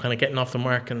of kind of getting off the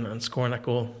mark and scoring that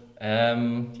goal.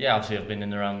 Obviously I've been in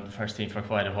and around the first team for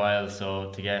quite a while,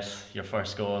 so to get your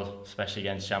first goal, especially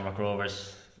against Shamrock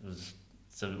Rovers, was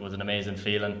an amazing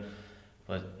feeling.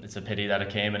 But it's a pity that it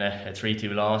came in a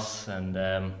 3-2 loss, and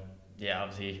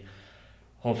obviously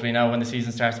hopefully now when the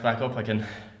season starts back up I can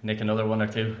nick another 1 or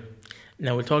 2.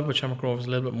 Now we'll talk about Shamrock Rovers a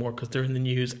little bit more, because they're in the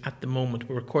news at the moment.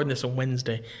 We're recording this on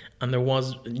Wednesday, and there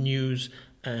was news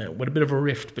with a bit of a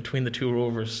rift between the two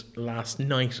Rovers last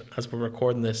night as we're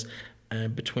recording this,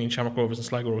 between Shamrock Rovers and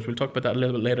Sligo Rovers. We'll talk about that a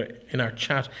little bit later in our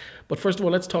chat. But first of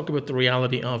all, let's talk about the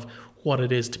reality of what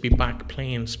it is to be back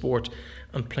playing sport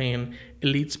and playing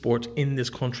elite sport in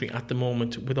this country at the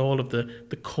moment, with all of the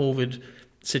COVID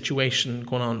situation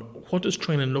going on. What does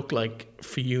training look like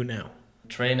for you now?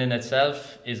 Training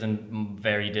itself isn't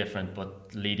very different,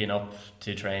 but leading up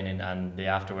to training and the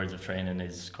afterwards of training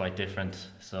is quite different.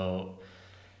 So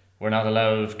we're not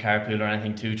allowed carpool or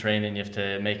anything to training. You have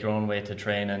to make your own way to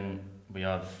training. We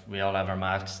all have our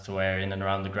masks to wear in and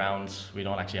around the grounds. We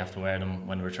don't actually have to wear them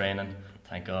when we're training,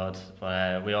 thank God.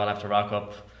 But we all have to rock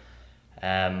up,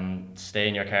 stay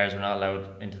in your cars. We're not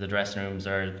allowed into the dressing rooms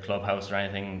or the clubhouse or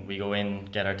anything. We go in,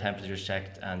 get our temperatures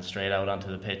checked, and straight out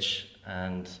onto the pitch.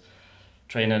 And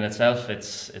training itself,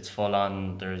 it's full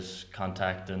on. There's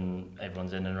contact and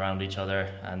everyone's in and around each other.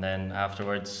 And then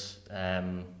afterwards,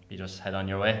 you just head on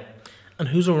your way. And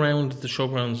who's around the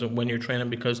showgrounds when you're training?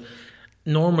 Because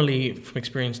normally, from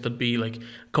experience, there'd be like a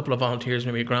couple of volunteers,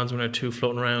 maybe a groundsman or two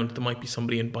floating around. There might be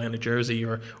somebody buying a jersey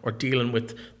or dealing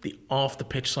with the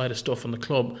off-the-pitch side of stuff in the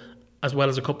club, as well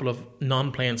as a couple of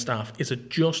non-playing staff. Is it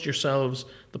just yourselves,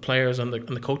 the players and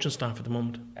the coaching staff at the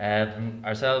moment?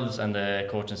 Ourselves and the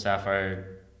coaching staff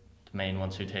are the main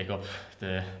ones who take up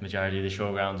the majority of the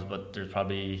showgrounds, but there's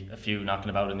probably a few knocking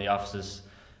about in the offices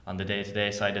on the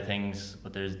day-to-day side of things.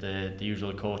 But there's the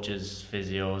usual coaches,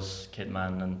 physios,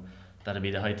 kitman, and that'll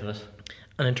be the height of it.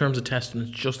 And in terms of testing,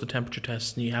 it's just the temperature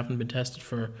tests, and you haven't been tested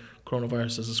for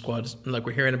coronavirus as a squad, like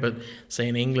we're hearing about, say,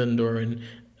 in England or in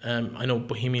I know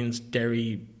Bohemians,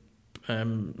 Derry,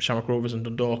 Shamrock Rovers and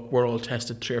Dundalk were all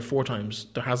tested 3 or 4 times.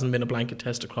 There hasn't been a blanket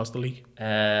test across the league?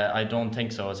 I don't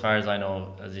think so. As far as I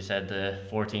know, as you said, the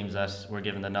 4 teams that were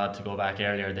given the nod to go back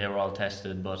earlier, they were all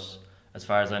tested. But as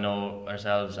far as I know,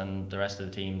 ourselves and the rest of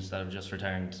the teams that have just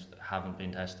returned haven't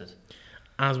been tested.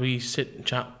 As we sit and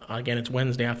chat, again, it's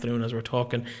Wednesday afternoon as we're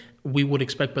talking, we would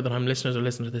expect by the time listeners are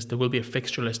listening to this, there will be a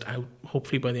fixture list out,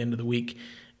 hopefully by the end of the week.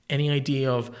 Any idea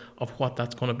of what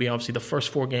that's going to be? Obviously, the first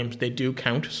 4 games, they do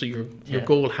count, so your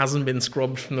goal hasn't been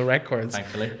scrubbed from the records.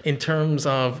 Thankfully. In terms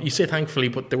of, you say thankfully,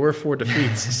 but there were 4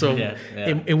 defeats, so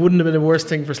It wouldn't have been the worst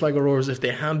thing for Sligo Rovers if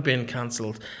they had been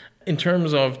cancelled. In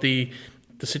terms of the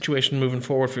situation moving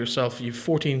forward for yourself, you've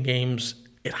 14 games.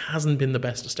 It hasn't been the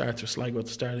best of starts for Sligo at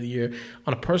the start of the year.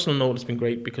 On a personal note, it's been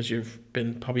great because you've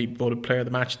been probably voted player of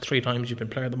the match 3 times. You've been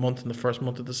player of the month in the first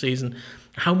month of the season.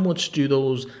 How much do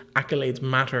those accolades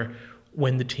matter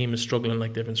when the team is struggling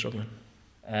like they've been struggling?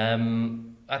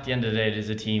 At the end of the day, it is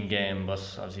a team game, but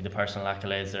obviously the personal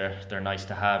accolades, they're nice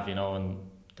to have, and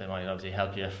they might obviously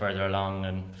help you further along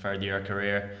and further your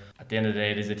career. At the end of the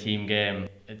day, it is a team game.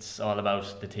 It's all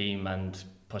about the team and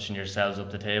pushing yourselves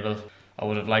up the table. I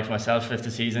would have liked myself if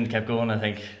the season kept going. I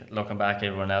think looking back,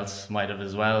 everyone else might have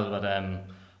as well. But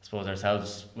suppose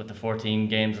ourselves, with the 14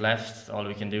 games left, all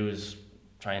we can do is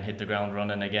try and hit the ground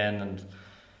running again. And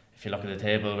if you look at the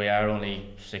table, we are only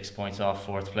 6 points off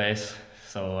 4th place,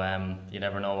 so you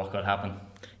never know what could happen.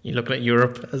 You're looking at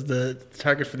Europe as the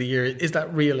target for the year. Is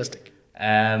that realistic?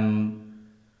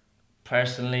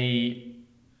 Personally,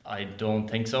 I don't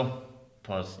think so,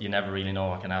 but you never really know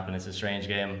what can happen. It's a strange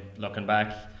game. Looking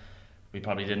back, we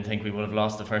probably didn't think we would have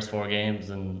lost the first 4 games,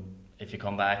 and if you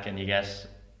come back and you get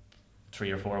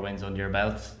 3 or 4 wins under your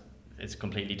belt, it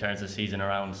completely turns the season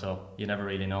around, so you never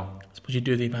really know. I suppose you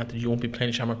do the advantage you won't be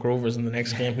playing Shamrock Rovers in the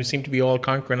next game, who seem to be all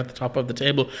conquering at the top of the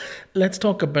table. Let's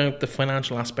talk about the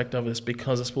financial aspect of this,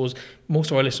 because I suppose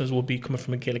most of our listeners will be coming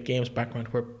from a Gaelic Games background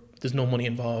where there's no money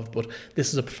involved, but this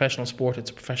is a professional sport. It's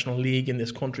a professional league in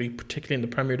this country, particularly in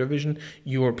the Premier Division.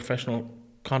 You're a professional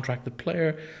contracted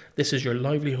player. This is your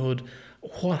livelihood.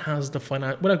 What has the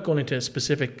without going into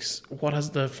specifics, what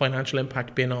has the financial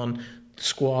impact been on the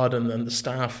squad and the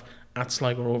staff at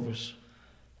Sligo Rovers?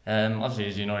 Obviously,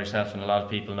 as you know yourself, and a lot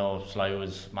of people know, Sligo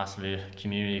is massively a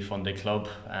community-funded club,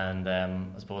 and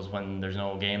I suppose when there's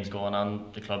no games going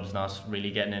on, the club's not really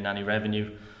getting in any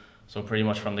revenue. So pretty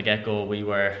much from the get-go, we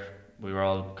were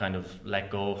all kind of let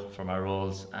go from our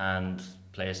roles and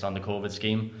placed on the COVID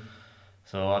scheme.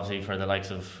 So obviously for the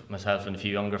likes of myself and a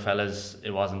few younger fellas,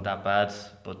 it wasn't that bad,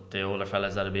 but the older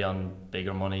fellas that'd be on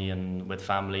bigger money and with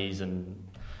families and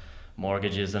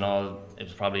mortgages and all, it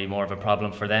was probably more of a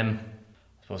problem for them.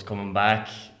 I suppose coming back,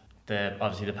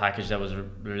 obviously the package that was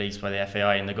released by the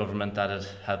FAI and the government, that had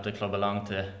helped the club along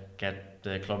to get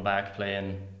the club back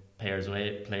playing players'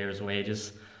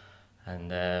 wages,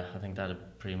 and I think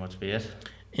that'd pretty much be it.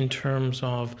 In terms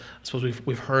of, I suppose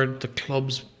we've heard the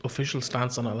club's official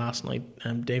stance on it last night.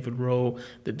 David Rowe,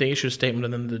 they issued a statement,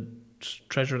 and then the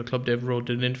treasurer of the club, David Rowe,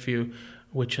 did an interview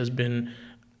which has been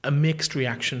a mixed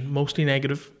reaction, mostly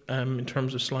negative in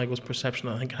terms of Sligo's perception.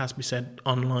 I think it has to be said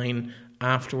online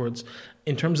afterwards.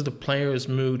 In terms of the players'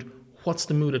 mood, what's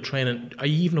the mood of training? Are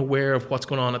you even aware of what's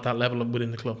going on at that level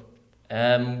within the club?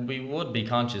 We would be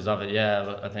conscious of it, yeah.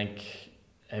 But I think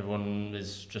everyone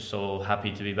is just so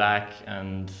happy to be back,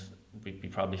 and we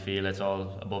probably feel it's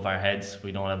all above our heads.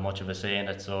 We don't have much of a say in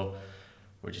it, so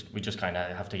we just kind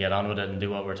of have to get on with it and do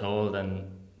what we're told. And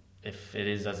if it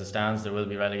is as it stands, there will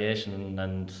be relegation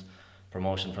and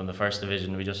promotion from the first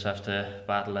division. We just have to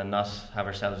battle and not have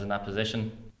ourselves in that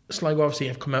position. Sligo obviously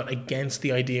have come out against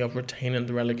the idea of retaining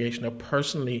the relegation. Now,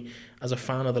 personally, as a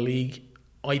fan of the league,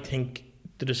 I think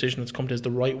the decision that's come to is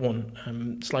the right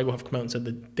one. Sligo have come out and said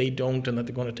that they don't and that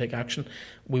they're going to take action.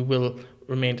 We will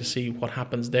remain to see what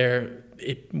happens there.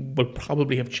 It will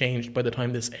probably have changed by the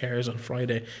time this airs on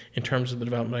Friday in terms of the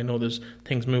development. I know there's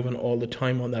things moving all the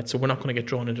time on that, so we're not going to get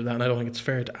drawn into that, and I don't think it's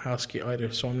fair to ask you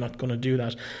either, so I'm not going to do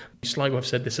that. Sligo have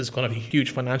said this is going to have a huge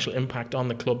financial impact on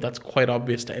the club. That's quite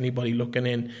obvious to anybody looking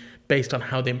in based on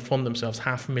how they fund themselves.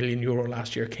 €500,000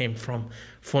 last year came from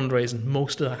fundraising.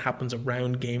 Most of that happens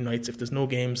around game nights. If there's no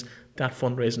games, that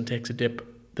fundraising takes a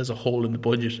dip. There's a hole in the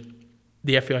budget.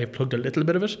 The FAI plugged a little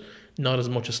bit of it, not as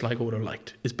much as Sligo would have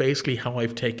liked, is basically how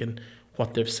I've taken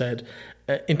what they've said.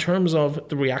 In terms of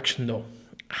the reaction though,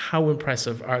 how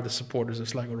impressive are the supporters of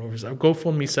Sligo Rovers? Our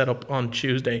GoFundMe set up on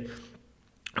Tuesday.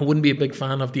 I wouldn't be a big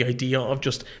fan of the idea of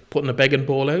just putting a begging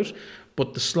bowl out,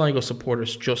 but the Sligo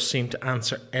supporters just seem to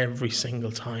answer every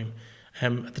single time.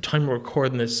 At the time we're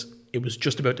recording this, it was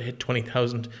just about to hit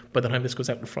 20,000. By the time this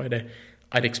goes out on Friday,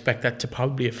 I'd expect that to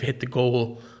probably have hit the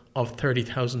goal of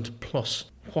 30,000 plus.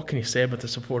 What can you say about the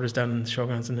supporters down in the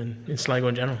Showgrounds and in Sligo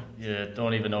in general? Yeah,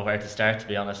 don't even know where to start, to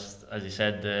be honest. As you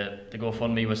said, the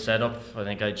GoFundMe was set up. I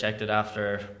think I checked it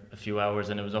after a few hours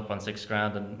and it was up on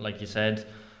 $6,000, and like you said,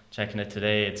 checking it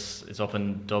today, it's up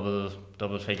in double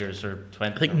figures, or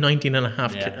 20. I think 19 and a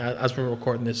half yeah. As we're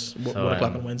recording this 1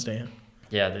 o'clock on Wednesday.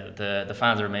 Yeah, the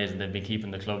fans are amazing. They've been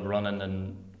keeping the club running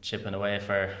and chipping away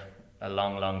for a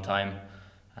long time,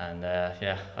 and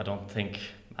I don't think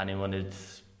anyone would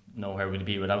know where we'd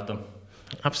be without them.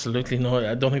 Absolutely no.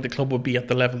 I don't think the club would be at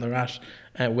the level they're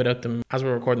at without them. As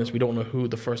we're recording this, we don't know who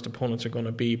the first opponents are going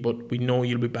to be, but we know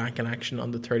you'll be back in action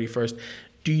on the 31st.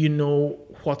 Do you know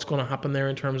what's going to happen there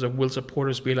in terms of, will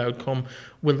supporters be allowed to come?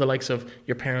 Will the likes of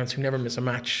your parents who never miss a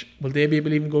match, will they be able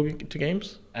to even go to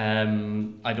games?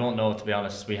 I don't know, to be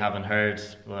honest. We haven't heard.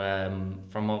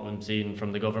 From what we've seen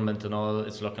from the government and all,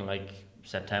 it's looking like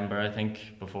September, I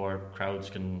think, before crowds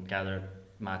can gather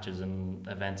matches and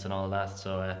events and all that.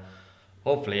 So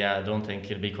hopefully, I don't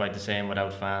think it'll be quite the same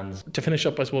without fans. To finish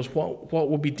up, I suppose, what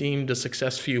would be deemed a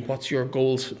success for you? What's your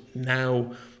goals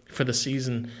now for the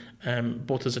season?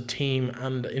 both as a team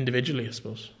and individually, I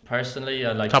suppose? Personally,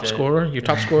 I'd like top scorer. You're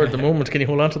top scorer at the moment. Can you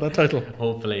hold on to that title?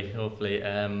 Hopefully.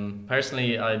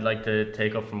 Personally, I'd like to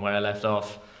take up from where I left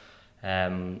off.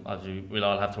 Obviously, we'll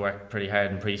all have to work pretty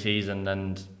hard in pre-season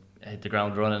and hit the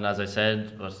ground running, as I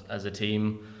said. But as a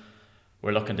team,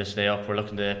 we're looking to stay up. We're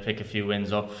looking to pick a few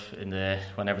wins up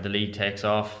whenever the league takes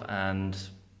off, and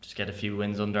just get a few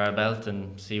wins under our belt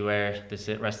and see where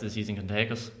the rest of the season can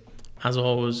take us. As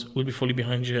always, we'll be fully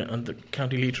behind you, and the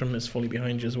County Leitrim is fully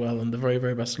behind you as well, and the very,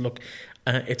 very best of luck.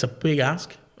 It's a big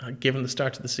ask, given the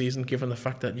start of the season, given the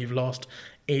fact that you've lost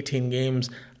 18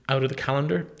 games out of the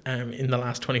calendar in the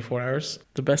last 24 hours.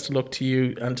 The best of luck to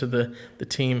you and to the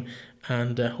team,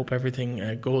 and hope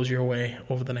everything goes your way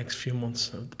over the next few months.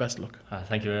 The best of luck.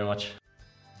 Thank you very much.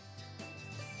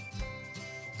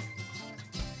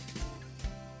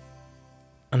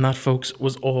 And that, folks,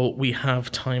 was all we have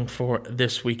time for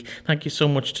this week. Thank you so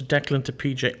much to Declan, to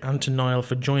PJ and to Niall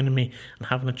for joining me and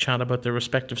having a chat about their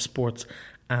respective sports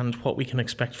and what we can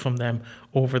expect from them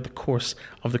over the course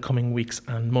of the coming weeks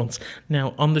and months.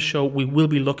 Now, on the show, we will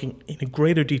be looking in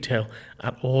greater detail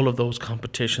at all of those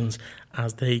competitions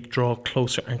as they draw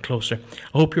closer and closer.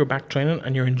 I hope you're back training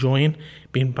and you're enjoying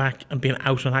being back and being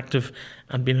out and active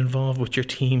and being involved with your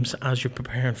teams as you're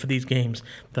preparing for these games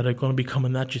that are going to be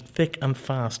coming at you thick and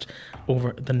fast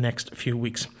over the next few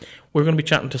weeks. We're going to be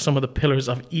chatting to some of the pillars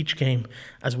of each game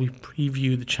as we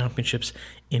preview the championships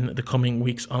in the coming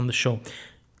weeks on the show.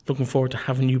 Looking forward to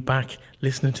having you back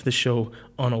listening to the show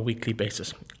on a weekly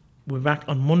basis. We're back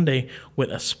on Monday with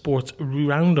a sports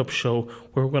roundup show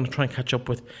where we're going to try and catch up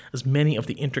with as many of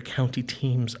the inter-county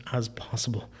teams as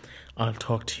possible. I'll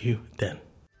talk to you then.